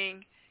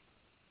saying,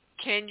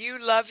 can you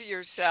love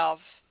yourself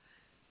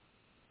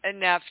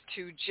enough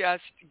to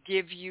just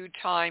give you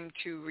time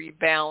to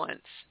rebalance?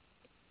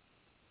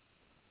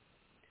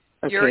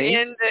 Okay.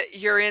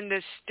 You're in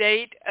the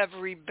state of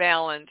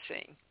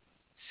rebalancing,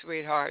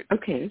 sweetheart.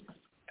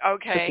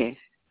 Okay.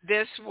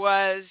 This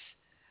was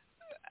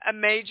a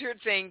major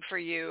thing for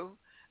you,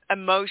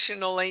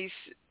 emotionally,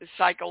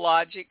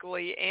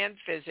 psychologically, and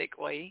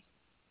physically.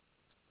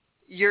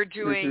 You're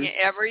doing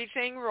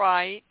everything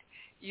right.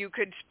 You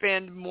could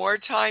spend more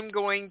time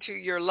going to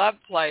your love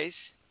place.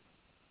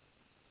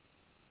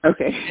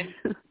 Okay.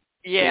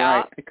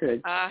 Yeah. Right, I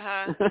could.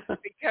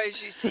 Because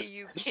you see,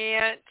 you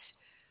can't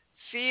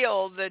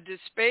feel the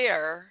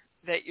despair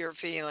that you're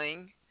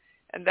feeling,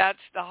 and that's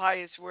the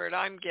highest word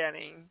I'm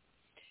getting.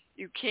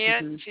 You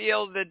can't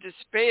feel the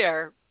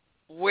despair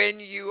when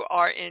you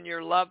are in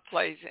your love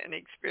place and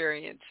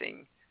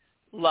experiencing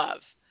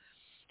love.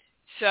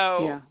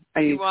 So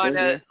you want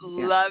to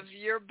love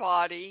your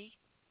body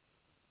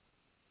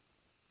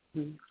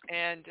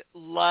and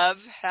love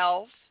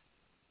health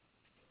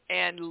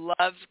and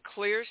love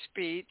clear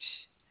speech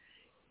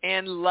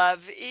and love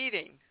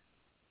eating.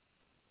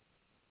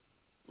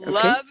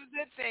 Love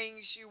the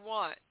things you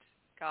want,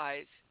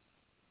 guys.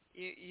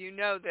 You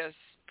know this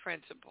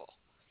principle.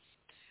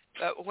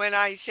 But when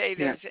I say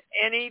there's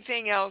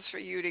anything else for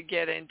you to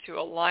get into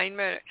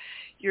alignment,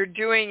 you're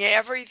doing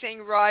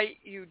everything right.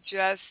 You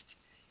just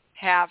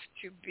have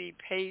to be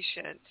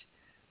patient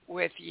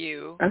with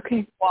you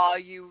while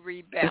you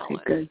rebalance.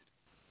 Okay, good.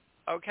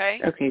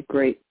 Okay? Okay,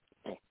 great.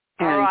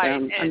 And all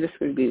right. I'm just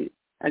going to be,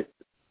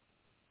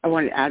 I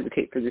want to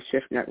advocate for the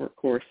Shift Network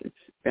course. It's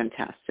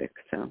fantastic.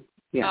 So,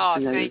 yeah.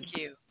 Oh, thank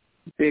you.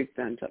 Big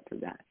thumbs up for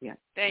that. Yeah.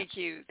 Thank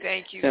you.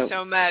 Thank you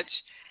so much.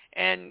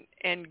 And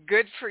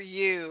good for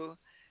you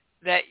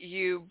that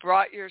you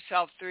brought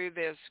yourself through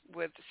this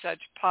with such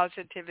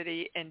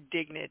positivity and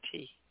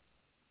dignity.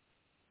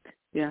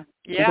 Yeah.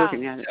 I'm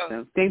working at it,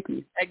 so thank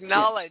you.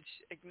 Acknowledge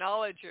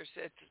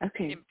yourself.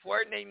 Okay.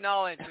 Important to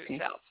acknowledge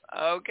yourself.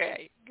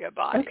 Okay.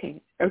 Goodbye.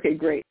 Okay,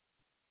 great.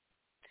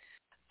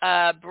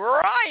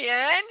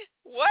 Brian,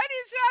 what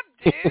is up,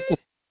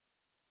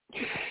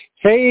 dude?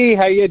 Hey,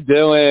 how you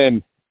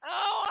doing?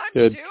 Oh, I'm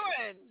good.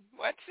 doing.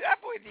 What's up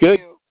with good.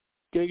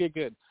 you?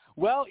 Good.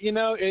 Well,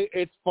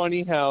 it's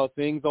funny how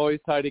things always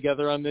tie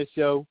together on this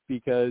show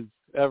because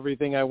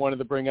everything I wanted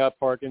to bring up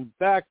harkens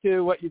back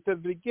to what you said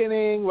at the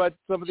beginning, what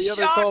some of the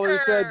other callers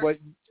said,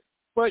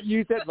 what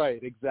you said.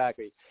 Right,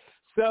 exactly.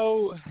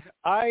 So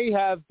I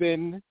have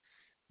been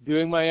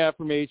doing my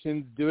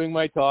affirmations, doing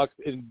my talks,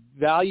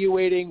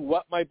 evaluating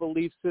what my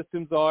belief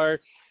systems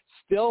are,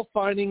 still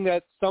finding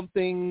that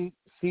something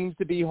seems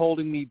to be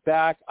holding me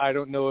back. I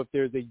don't know if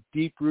there's a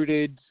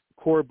deep-rooted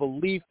core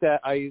belief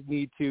that I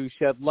need to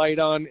shed light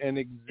on and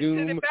exhume.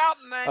 Is it about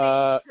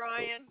money,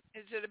 Brian?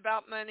 Is it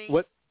about money?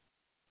 What?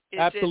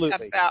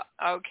 Absolutely.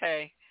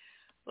 Okay.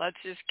 Let's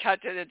just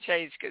cut to the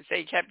chase because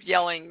they kept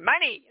yelling,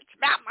 money. It's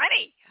about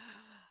money.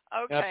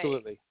 Okay.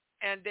 Absolutely.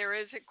 And there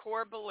is a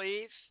core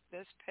belief,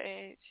 this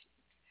page.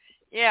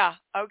 Yeah,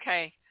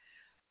 okay.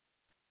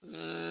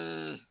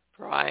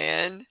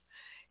 Brian,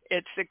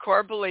 it's the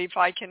core belief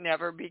I can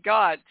never be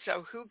God.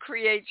 So who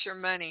creates your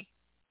money?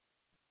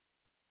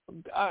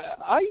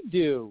 I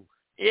do.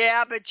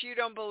 Yeah, but you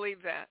don't believe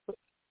that.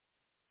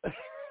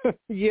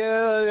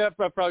 Yeah,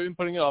 I've probably been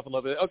putting it off a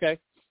little bit. Okay.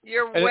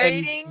 You're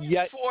waiting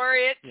for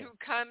it to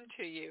come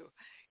to you.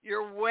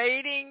 You're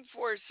waiting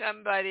for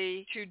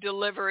somebody to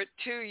deliver it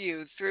to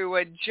you through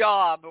a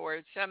job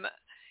or some.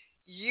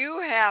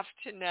 You have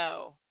to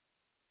know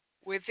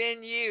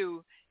within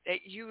you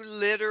that you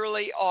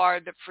literally are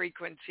the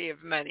frequency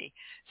of money.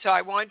 So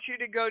I want you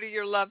to go to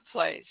your love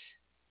place.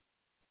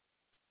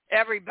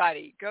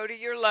 Everybody, go to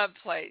your love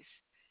place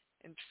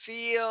and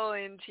feel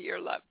into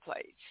your love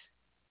place.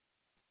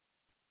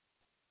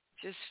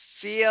 Just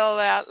feel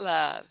that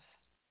love.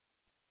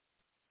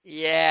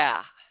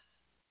 Yeah.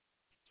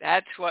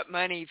 That's what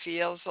money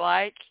feels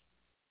like.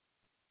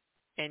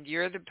 And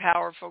you're the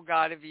powerful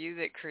God of you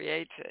that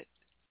creates it.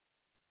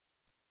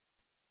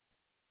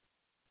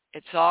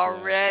 It's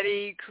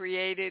already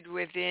created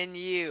within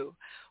you,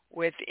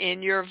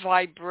 within your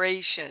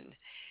vibration.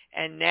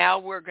 And now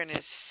we're going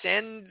to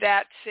send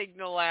that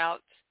signal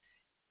out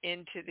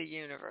into the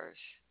universe.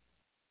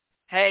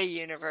 Hey,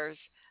 universe,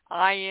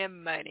 I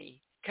am money.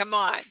 Come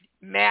on,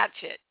 match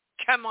it.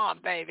 Come on,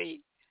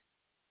 baby.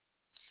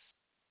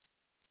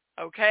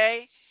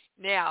 Okay?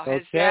 Now,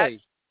 is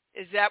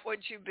that what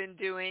you've been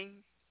doing?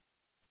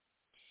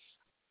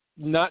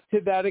 Not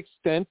to that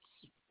extent,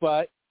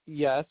 but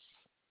yes.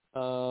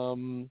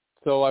 So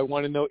I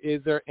want to know,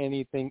 is there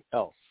anything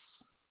else?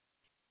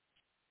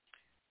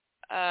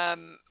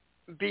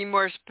 Be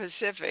more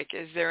specific.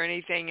 Is there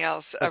anything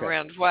else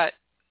around what?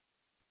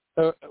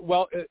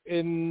 Well,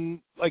 in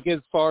as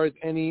far as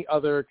any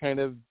other kind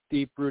of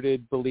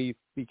deep-rooted belief,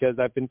 because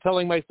I've been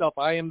telling myself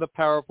I am the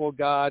powerful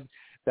God.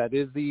 That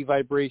is the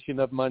vibration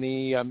of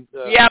money. But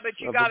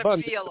you got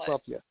to feel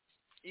it. Yeah.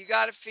 You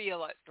got to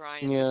feel it,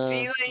 Brian. Yeah,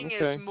 the feeling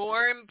is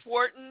more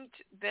important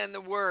than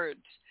the words.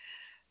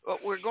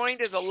 But we're going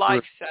to the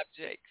life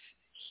subjects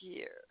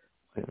here.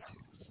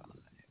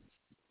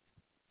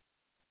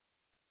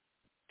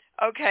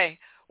 Okay,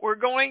 we're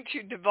going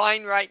to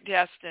Divine Right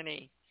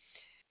Destiny.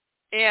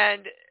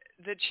 And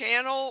the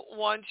channel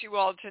wants you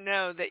all to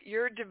know that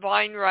your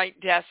Divine Right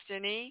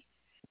Destiny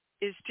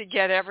is to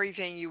get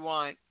everything you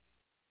want.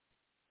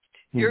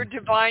 Your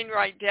Divine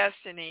Right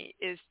Destiny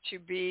is to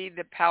be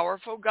the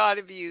powerful God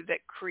of you that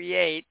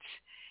creates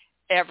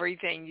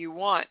everything you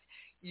want.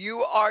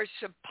 You are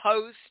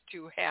supposed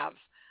to have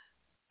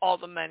all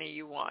the money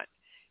you want.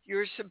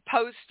 You're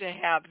supposed to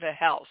have the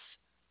health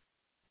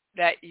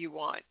that you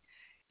want.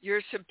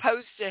 You're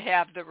supposed to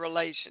have the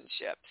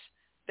relationships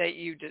that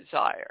you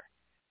desire.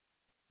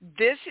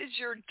 This is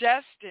your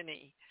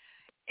destiny.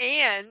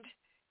 And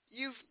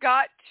you've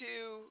got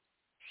to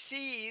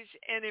seize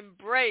and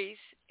embrace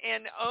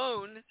and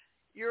own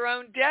your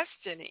own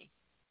destiny,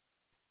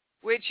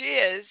 which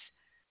is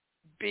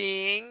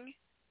being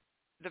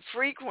the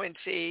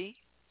frequency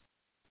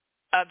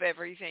of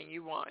everything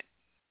you want.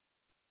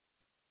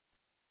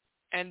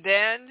 And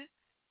then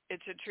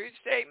it's a true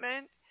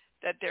statement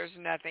that there's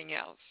nothing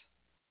else.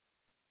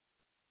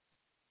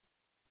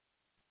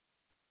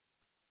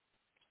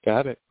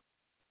 Got it.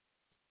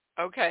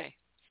 Okay.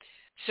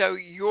 So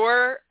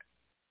your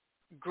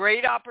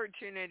great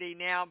opportunity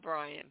now,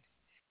 Brian,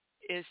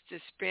 is to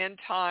spend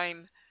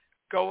time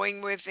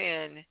going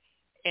within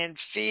and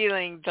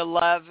feeling the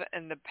love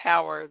and the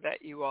power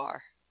that you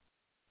are.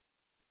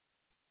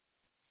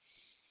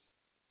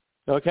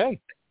 Okay.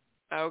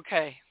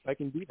 Okay. I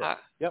can do that.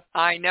 Yep.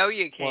 I know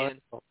you can.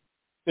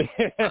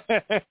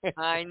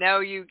 I know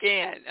you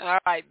can. All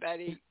right,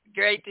 buddy.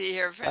 Great to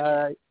hear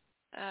from you.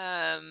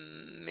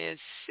 Miss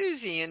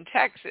Susie in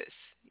Texas,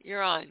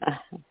 you're on.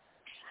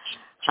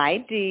 Hi,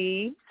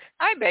 Dee.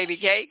 Hi, baby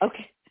cake.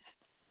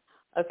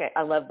 Okay.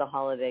 I love the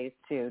holidays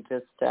too.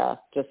 Just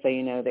so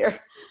you know, there.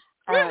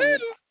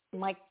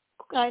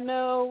 I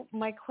know.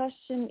 My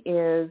question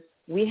is,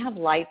 we have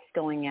lights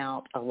going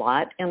out a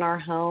lot in our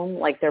home,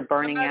 like they're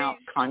burning out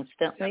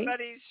constantly.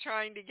 Somebody's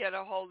trying to get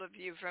a hold of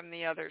you from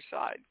the other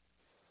side.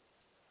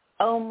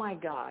 Oh my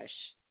gosh.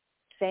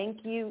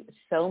 Thank you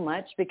so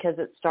much, because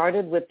it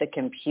started with the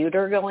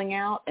computer going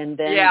out and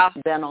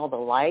then all the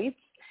lights.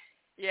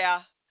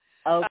 Yeah.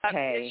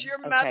 Okay. Is your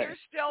mother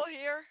still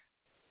here?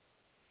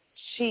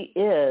 She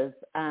is,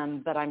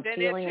 but I'm then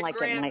feeling like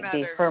it might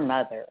be her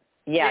mother.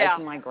 Yeah,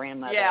 it's my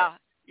grandmother. Yeah.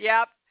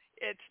 Yep.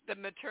 It's the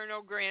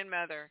maternal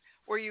grandmother.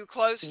 Were you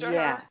close to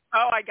her?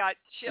 Oh, I got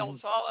chills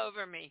all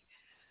over me.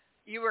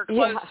 You were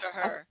close to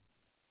her.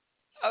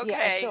 Okay.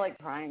 Yeah, I feel like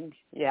crying.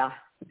 Yeah.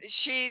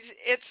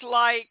 It's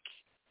like,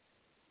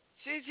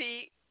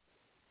 Susie,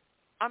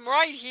 I'm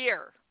right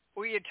here.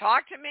 Will you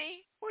talk to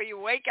me? Will you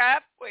wake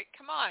up? Wait,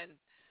 come on.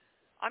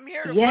 I'm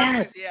here to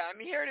work with you. I'm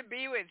here to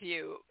be with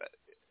you.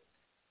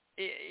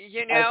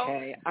 You know?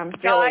 Okay. I'm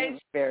feeling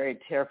very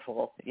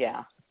tearful.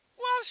 Yeah.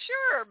 Well,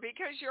 sure,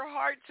 because your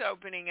heart's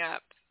opening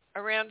up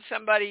around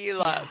somebody you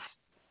love.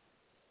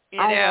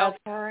 I love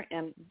her,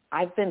 and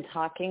I've been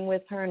talking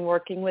with her and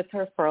working with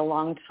her for a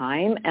long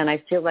time, and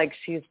I feel like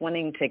she's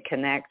wanting to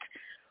connect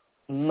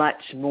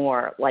much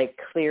more, like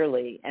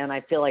clearly, and I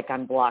feel like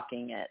I'm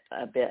blocking it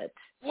a bit.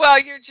 Well,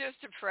 you're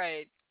just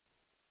afraid.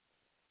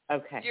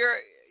 Okay.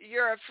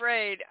 You're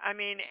afraid. I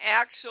mean,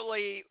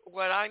 actually,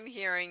 what I'm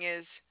hearing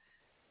is,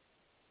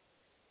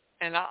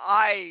 and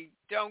I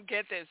don't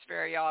get this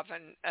very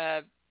often,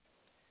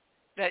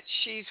 that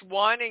she's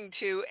wanting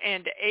to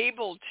and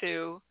able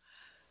to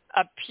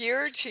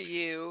appear to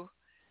you,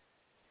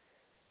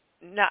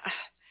 not,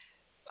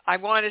 I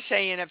want to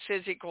say in a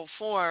physical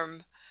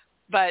form,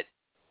 but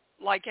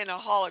like in a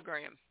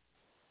hologram.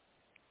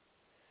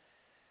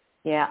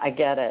 Yeah, I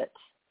get it.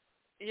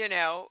 You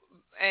know,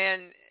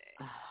 and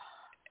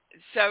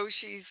so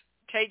she's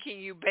taking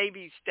you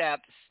baby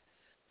steps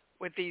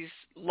with these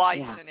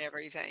lights and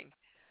everything.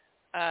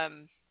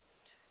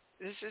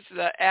 This is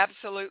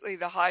absolutely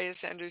the highest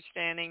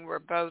understanding. We're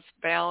both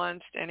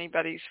balanced.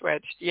 Anybody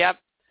switched? Yep.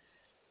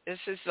 This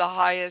is the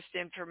highest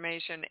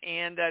information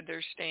and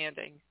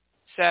understanding.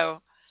 So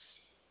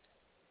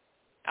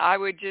I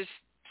would just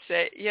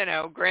say, you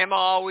know, Grandma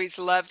always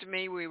loved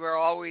me. We were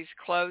always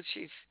close.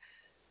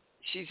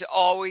 She's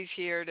always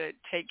here to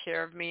take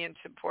care of me and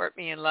support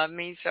me and love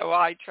me. So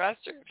I trust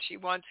her. If she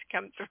wants to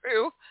come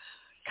through,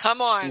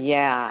 come on.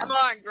 Yeah. Come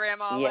on,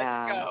 Grandma.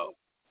 Let's go.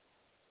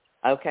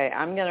 Okay,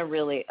 I'm going to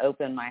really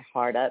open my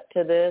heart up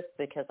to this,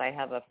 because I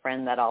have a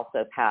friend that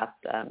also passed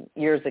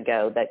years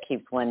ago that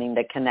keeps wanting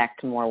to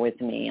connect more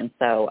with me, and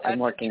so I'm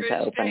working to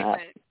open up.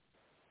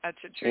 That's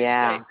a true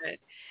statement.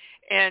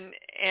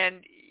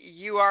 And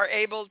you are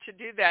able to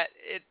do that.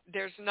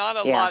 There's not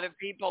a lot of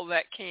people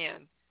that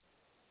can.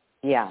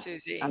 Yeah,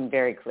 Susie. I'm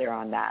very clear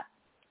on that.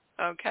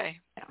 Okay.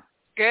 Yeah.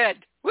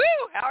 Good. Woo!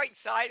 How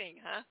exciting,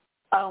 huh?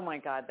 Oh, my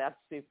God, that's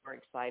super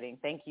exciting.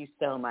 Thank you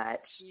so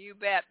much. You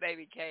bet,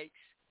 baby cakes.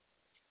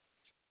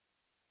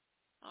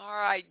 All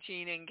right,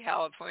 Gina in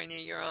California,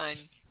 you're on.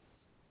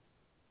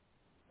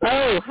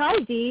 Oh, hi,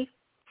 Dee.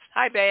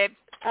 Hi, babe.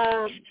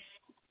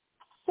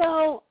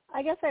 So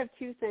I guess I have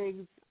two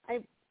things.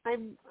 I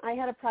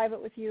had a private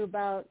with you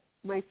about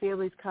my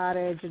family's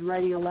cottage and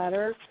writing a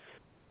letter,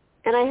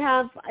 and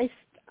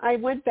I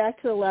went back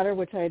to the letter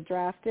which I had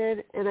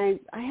drafted, and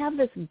I have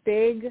this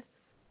big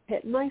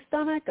pit in my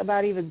stomach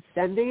about even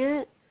sending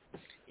it.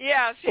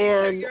 Yeah, see,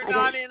 so you're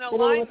not in alignment. I don't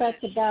know what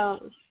that's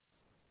about.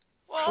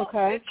 Well,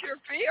 it's your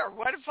fear.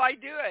 What if I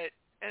do it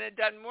and it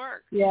doesn't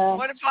work? Yeah.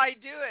 What if I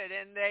do it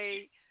and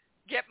they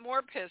get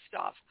more pissed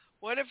off?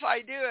 What if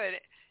I do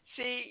it?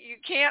 See, you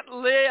can't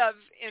live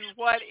in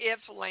what-if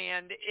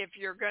land if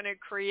you're going to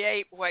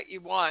create what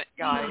you want,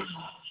 guys.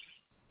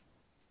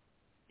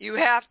 You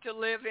have to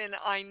live in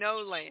I-know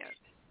land.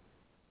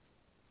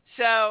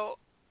 So,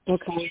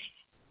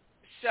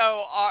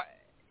 So,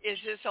 is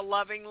this a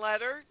loving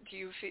letter?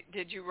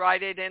 Did you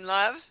write it in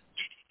love?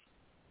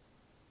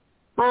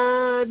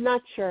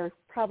 Not sure.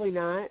 Probably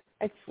not.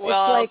 It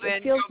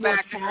feels more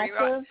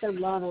passive than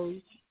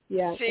loving.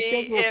 Yeah,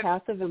 it feels more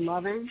passive than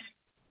loving.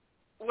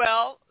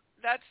 Well,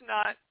 that's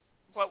not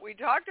what we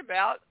talked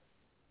about.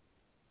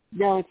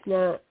 No, it's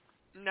not.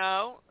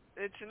 No,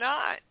 it's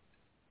not.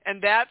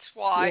 And that's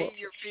why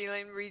you're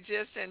feeling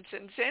resistance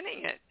in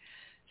sending it.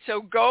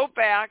 So go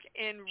back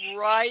and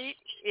write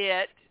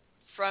it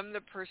from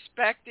the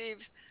perspective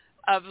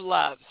of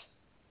love.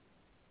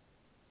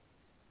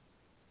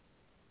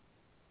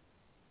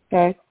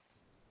 Okay.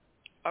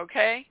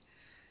 Okay?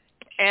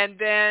 And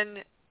then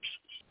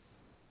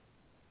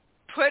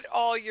put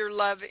all your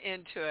love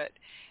into it.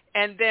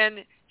 And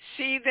then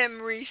see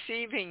them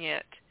receiving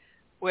it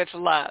with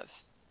love.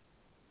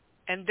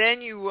 And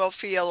then you will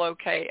feel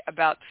okay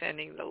about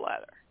sending the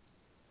letter.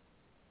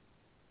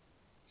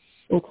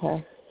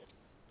 Okay.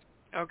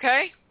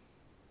 Okay?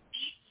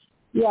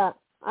 Yeah,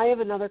 I have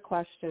another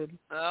question.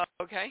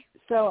 Okay.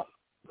 So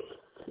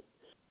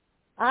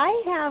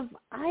I have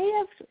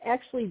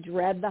actually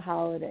dread the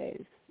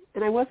holidays,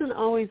 and I wasn't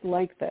always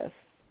like this.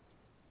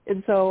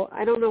 And so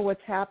I don't know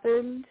what's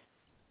happened.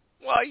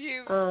 Well,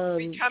 you've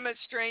become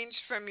estranged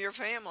from your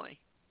family.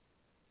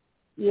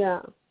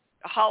 Yeah.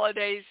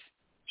 Holidays,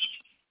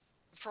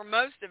 for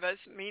most of us,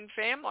 mean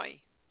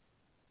family.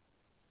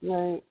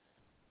 Right.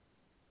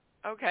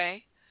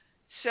 Okay.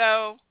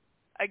 So,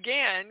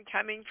 again,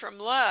 coming from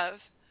love,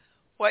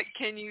 what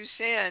can you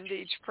send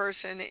each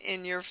person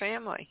in your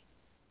family?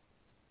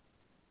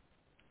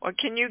 What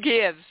can you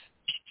give?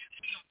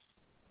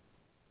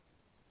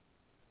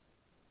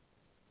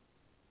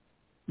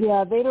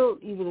 Yeah, they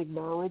don't even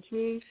acknowledge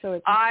me, so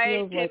it just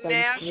feels like I'm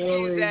ask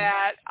you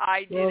that.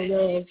 I didn't.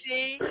 You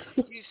see,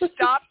 you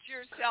stopped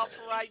yourself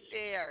right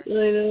there. I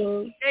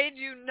know. They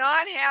do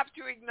not have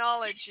to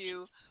acknowledge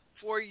you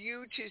for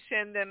you to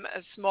send them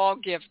a small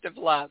gift of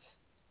love.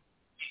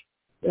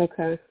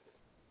 Okay.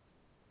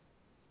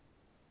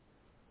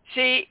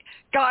 See,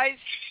 guys,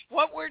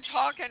 what we're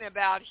talking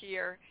about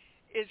here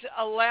is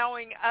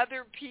allowing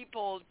other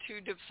people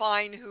to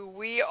define who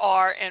we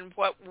are and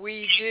what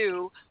we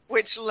do,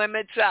 which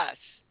limits us.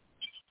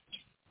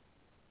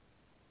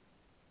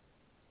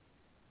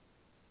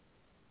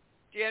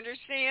 Do you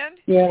understand?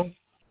 Yeah.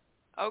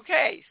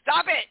 Okay,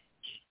 stop it.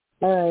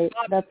 All right,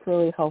 that's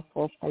really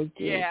helpful. Thank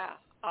you. Yeah,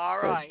 all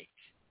right.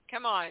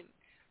 Come on.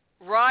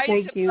 Rise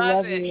Thank you.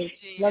 above Love it, you.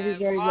 Gina. Love you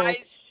very much.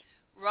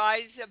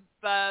 Rise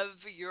above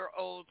your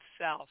old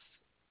self.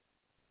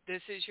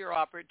 This is your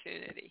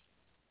opportunity.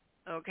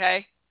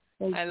 Okay?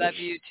 I love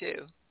you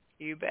too.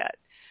 You bet.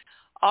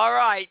 All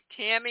right,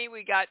 Tammy,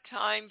 we got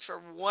time for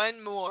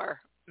one more.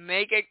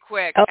 Make it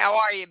quick. Okay. How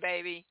are you,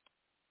 baby?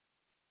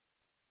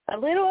 A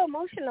little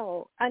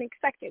emotional,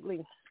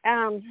 unexpectedly.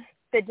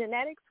 The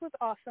genetics was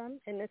awesome,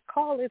 and this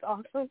call is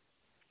awesome.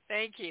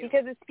 Thank you.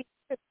 Because it speaks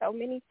to so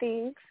many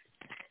things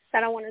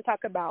that I want to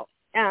talk about.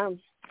 I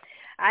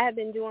have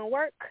been doing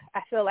work.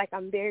 I feel like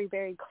I'm very,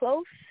 very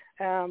close.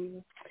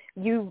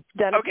 You've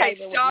done a private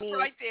with me. Stop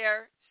right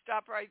there.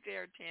 Stop right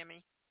there,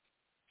 Tammy.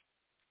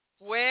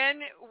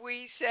 When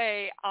we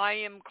say I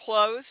am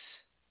close,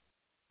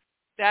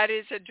 that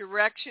is a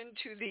direction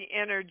to the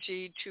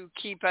energy to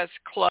keep us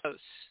close,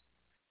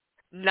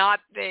 not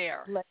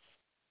there.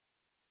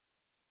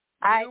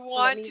 You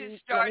want to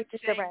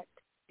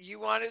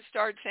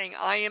start saying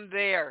I am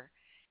there,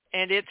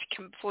 and it's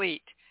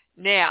complete.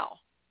 Now,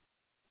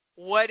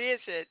 what is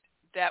it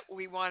that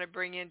we want to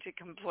bring into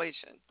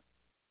completion?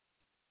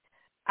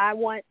 I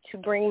want to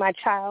bring my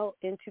child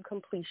into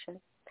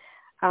completion.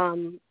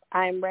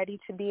 I am ready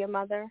to be a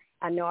mother.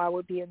 I know I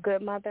would be a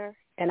good mother,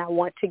 and I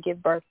want to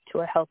give birth to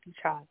a healthy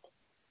child.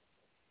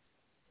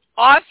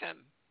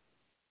 Awesome.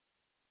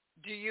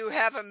 Do you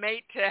have a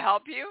mate to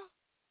help you?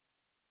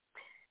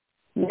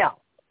 No.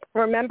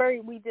 Remember,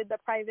 we did the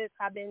private.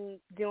 I've been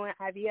doing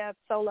IVF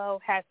solo,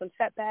 had some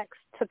setbacks,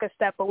 took a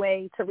step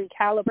away to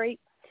recalibrate,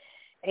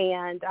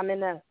 and I'm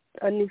in a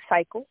new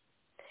cycle.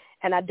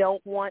 And I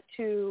don't want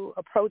to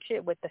approach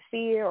it with the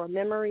fear or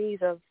memories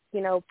of,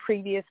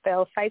 previous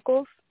failed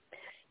cycles.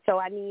 So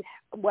I need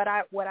what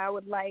I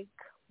would like.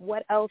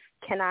 What else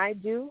can I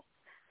do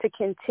to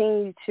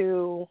continue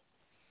to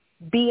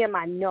be in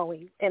my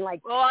knowing and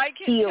Well, I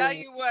can healing? tell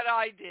you what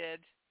I did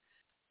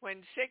when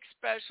 6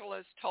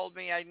 specialists told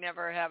me I'd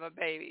never have a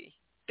baby.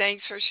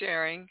 Thanks for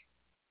sharing.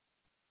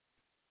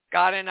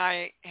 God and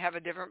I have a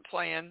different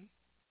plan.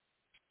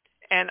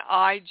 And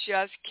I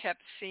just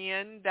kept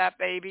seeing that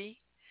baby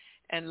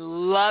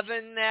and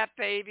loving that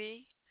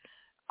baby.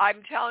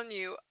 I'm telling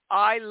you,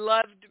 I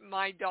loved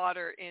my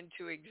daughter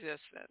into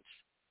existence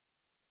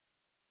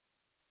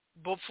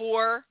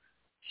before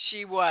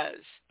she was.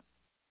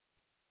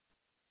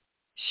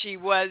 She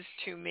was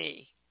to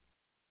me.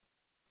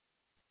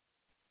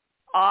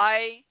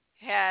 I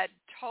had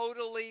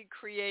totally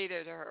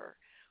created her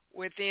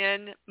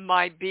within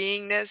my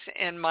beingness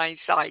and my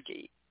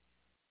psyche.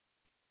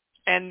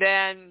 And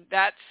then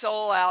that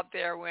soul out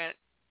there went,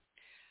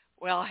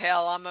 well,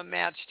 hell, I'm a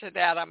match to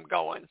that. I'm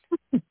going.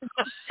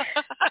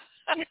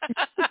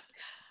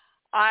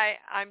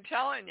 I'm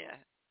telling you.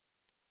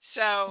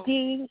 So do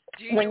you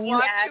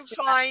want to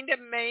find a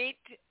mate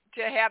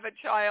to have a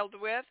child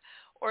with,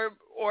 or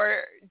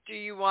do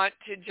you want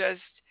to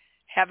just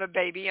have a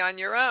baby on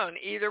your own?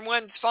 Either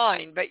one's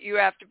fine, but you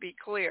have to be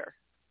clear.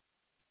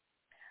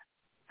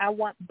 I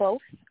want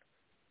both.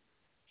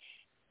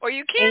 Or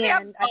you can't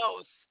have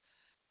both.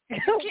 You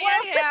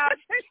can't have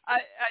a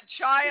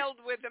child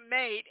with a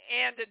mate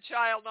and a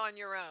child on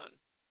your own.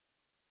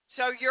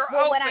 So you're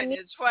open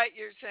is what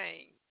you're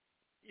saying.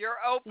 You're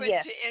open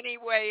to any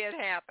way it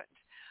happens.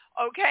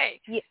 Okay.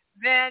 Yes.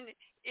 Then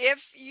if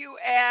you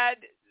add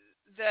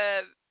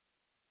the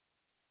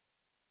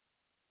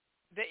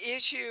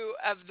issue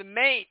of the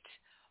mate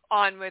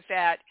on with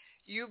that,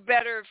 you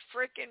better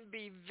frickin'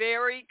 be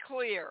very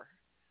clear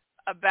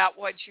about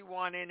what you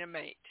want in a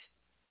mate?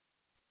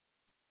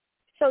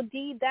 So,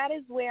 Dee, that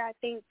is where I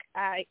think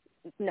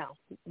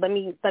let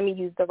me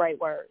use the right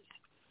words.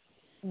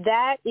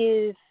 That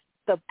is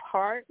the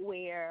part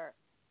where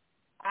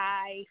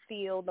I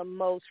feel the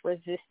most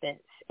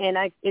resistance.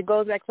 And it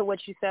goes back to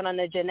what you said on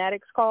the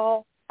genetics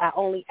call. I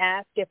only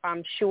ask if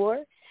I'm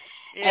sure.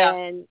 Yeah.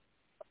 And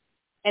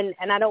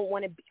I don't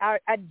want to be, I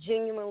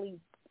genuinely,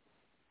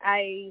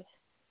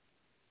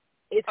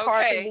 it's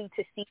hard for me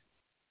to see.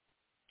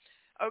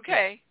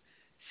 Okay.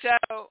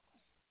 So,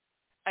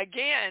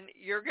 again,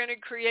 you're going to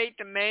create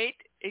the mate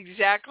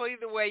exactly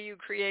the way you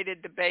created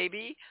the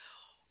baby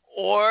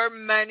or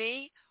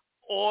money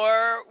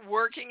or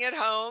working at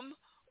home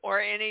or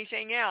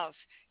anything else.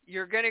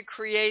 You're going to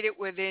create it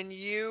within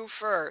you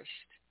first.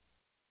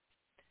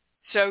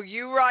 So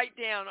you write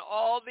down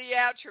all the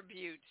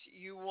attributes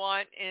you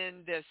want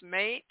in this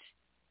mate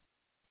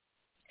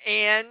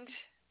and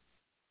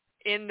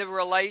in the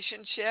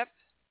relationship,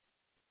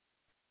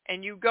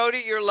 and you go to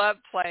your love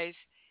place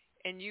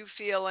and you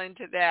feel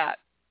into that,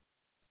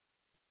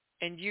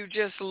 and you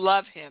just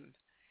love him.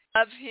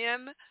 Love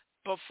him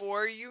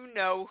before you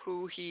know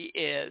who he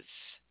is.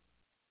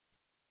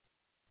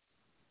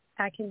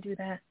 I can do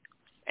that.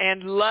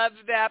 And love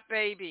that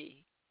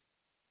baby.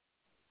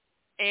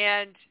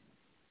 And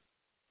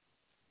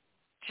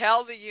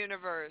tell the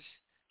universe,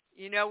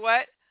 you know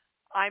what?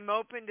 I'm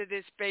open to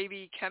this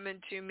baby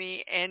coming to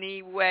me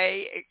any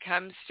way it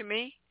comes to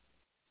me.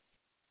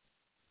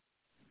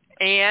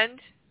 And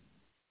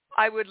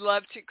I would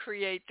love to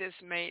create this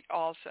mate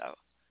also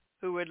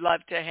who would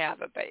love to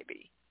have a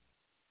baby.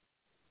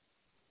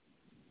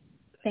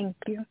 Thank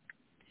you.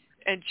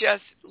 And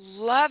just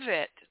love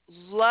it.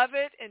 Love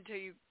it until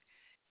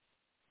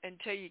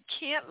you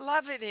can't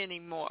love it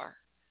anymore.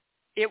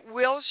 It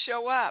will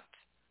show up.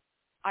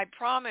 I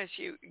promise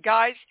you.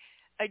 Guys,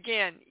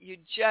 again, you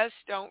just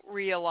don't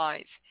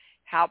realize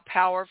how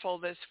powerful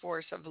this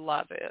force of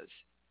love is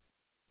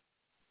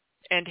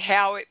and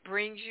how it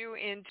brings you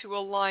into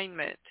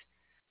alignment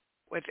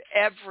with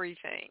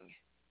everything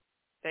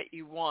that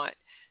you want.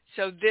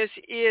 So this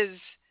is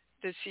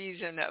the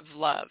season of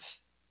love.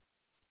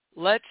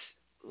 Let's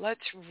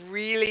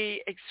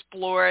really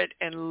explore it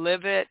and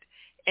live it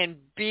and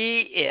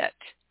be it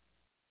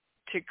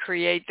to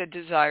create the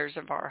desires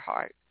of our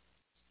heart.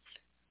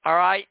 All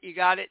right, you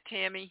got it,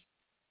 Tammy?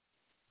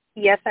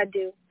 Yes, I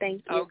do.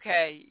 Thank you.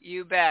 Okay,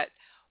 you bet.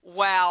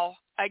 Wow.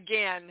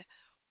 Again,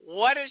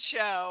 what a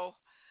show.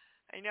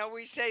 I know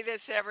we say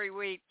this every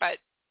week, but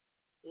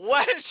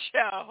what a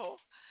show.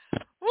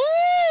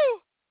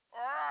 Woo!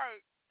 All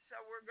right. So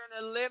we're going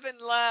to live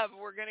in love.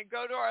 We're going to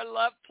go to our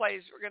love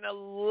place. We're going to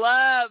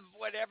love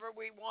whatever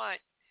we want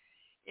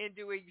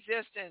into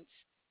existence,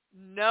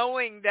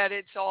 knowing that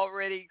it's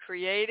already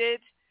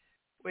created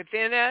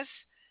within us.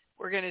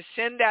 We're going to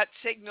send that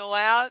signal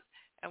out,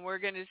 and we're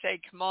going to say,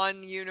 come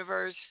on,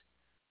 universe,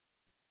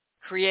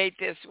 create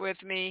this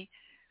with me.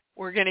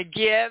 We're going to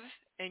give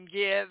and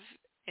give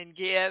and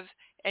give,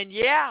 and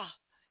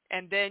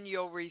and then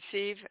you'll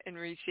receive and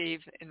receive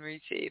and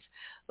receive.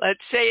 Let's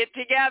say it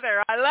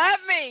together. I love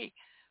me.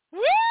 Woo!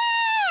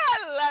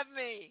 I love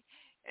me.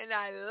 And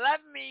I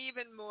love me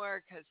even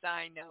more because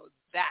I know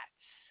that's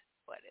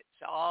what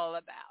it's all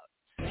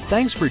about.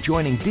 Thanks for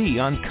joining Dee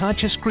on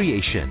Conscious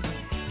Creation.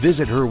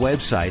 Visit her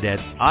website at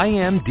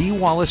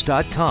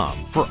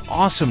imdwallace.com for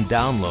awesome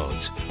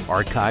downloads,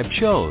 archived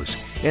shows,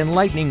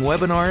 enlightening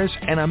webinars,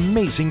 and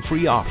amazing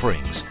free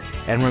offerings.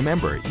 And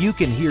remember, you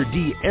can hear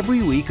Dee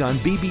every week on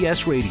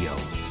BBS Radio,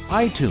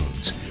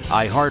 iTunes,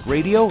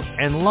 iHeartRadio,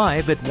 and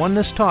live at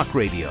Oneness Talk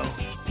Radio.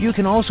 You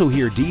can also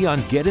hear Dee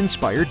on Get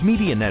Inspired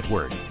Media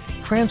Network,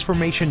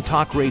 Transformation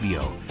Talk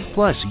Radio,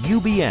 plus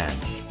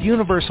UBN,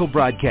 Universal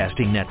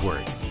Broadcasting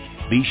Network.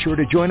 Be sure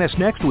to join us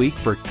next week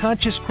for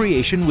Conscious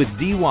Creation with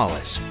Dee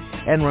Wallace.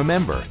 And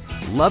remember,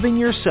 loving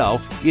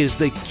yourself is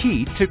the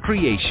key to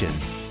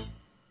creation.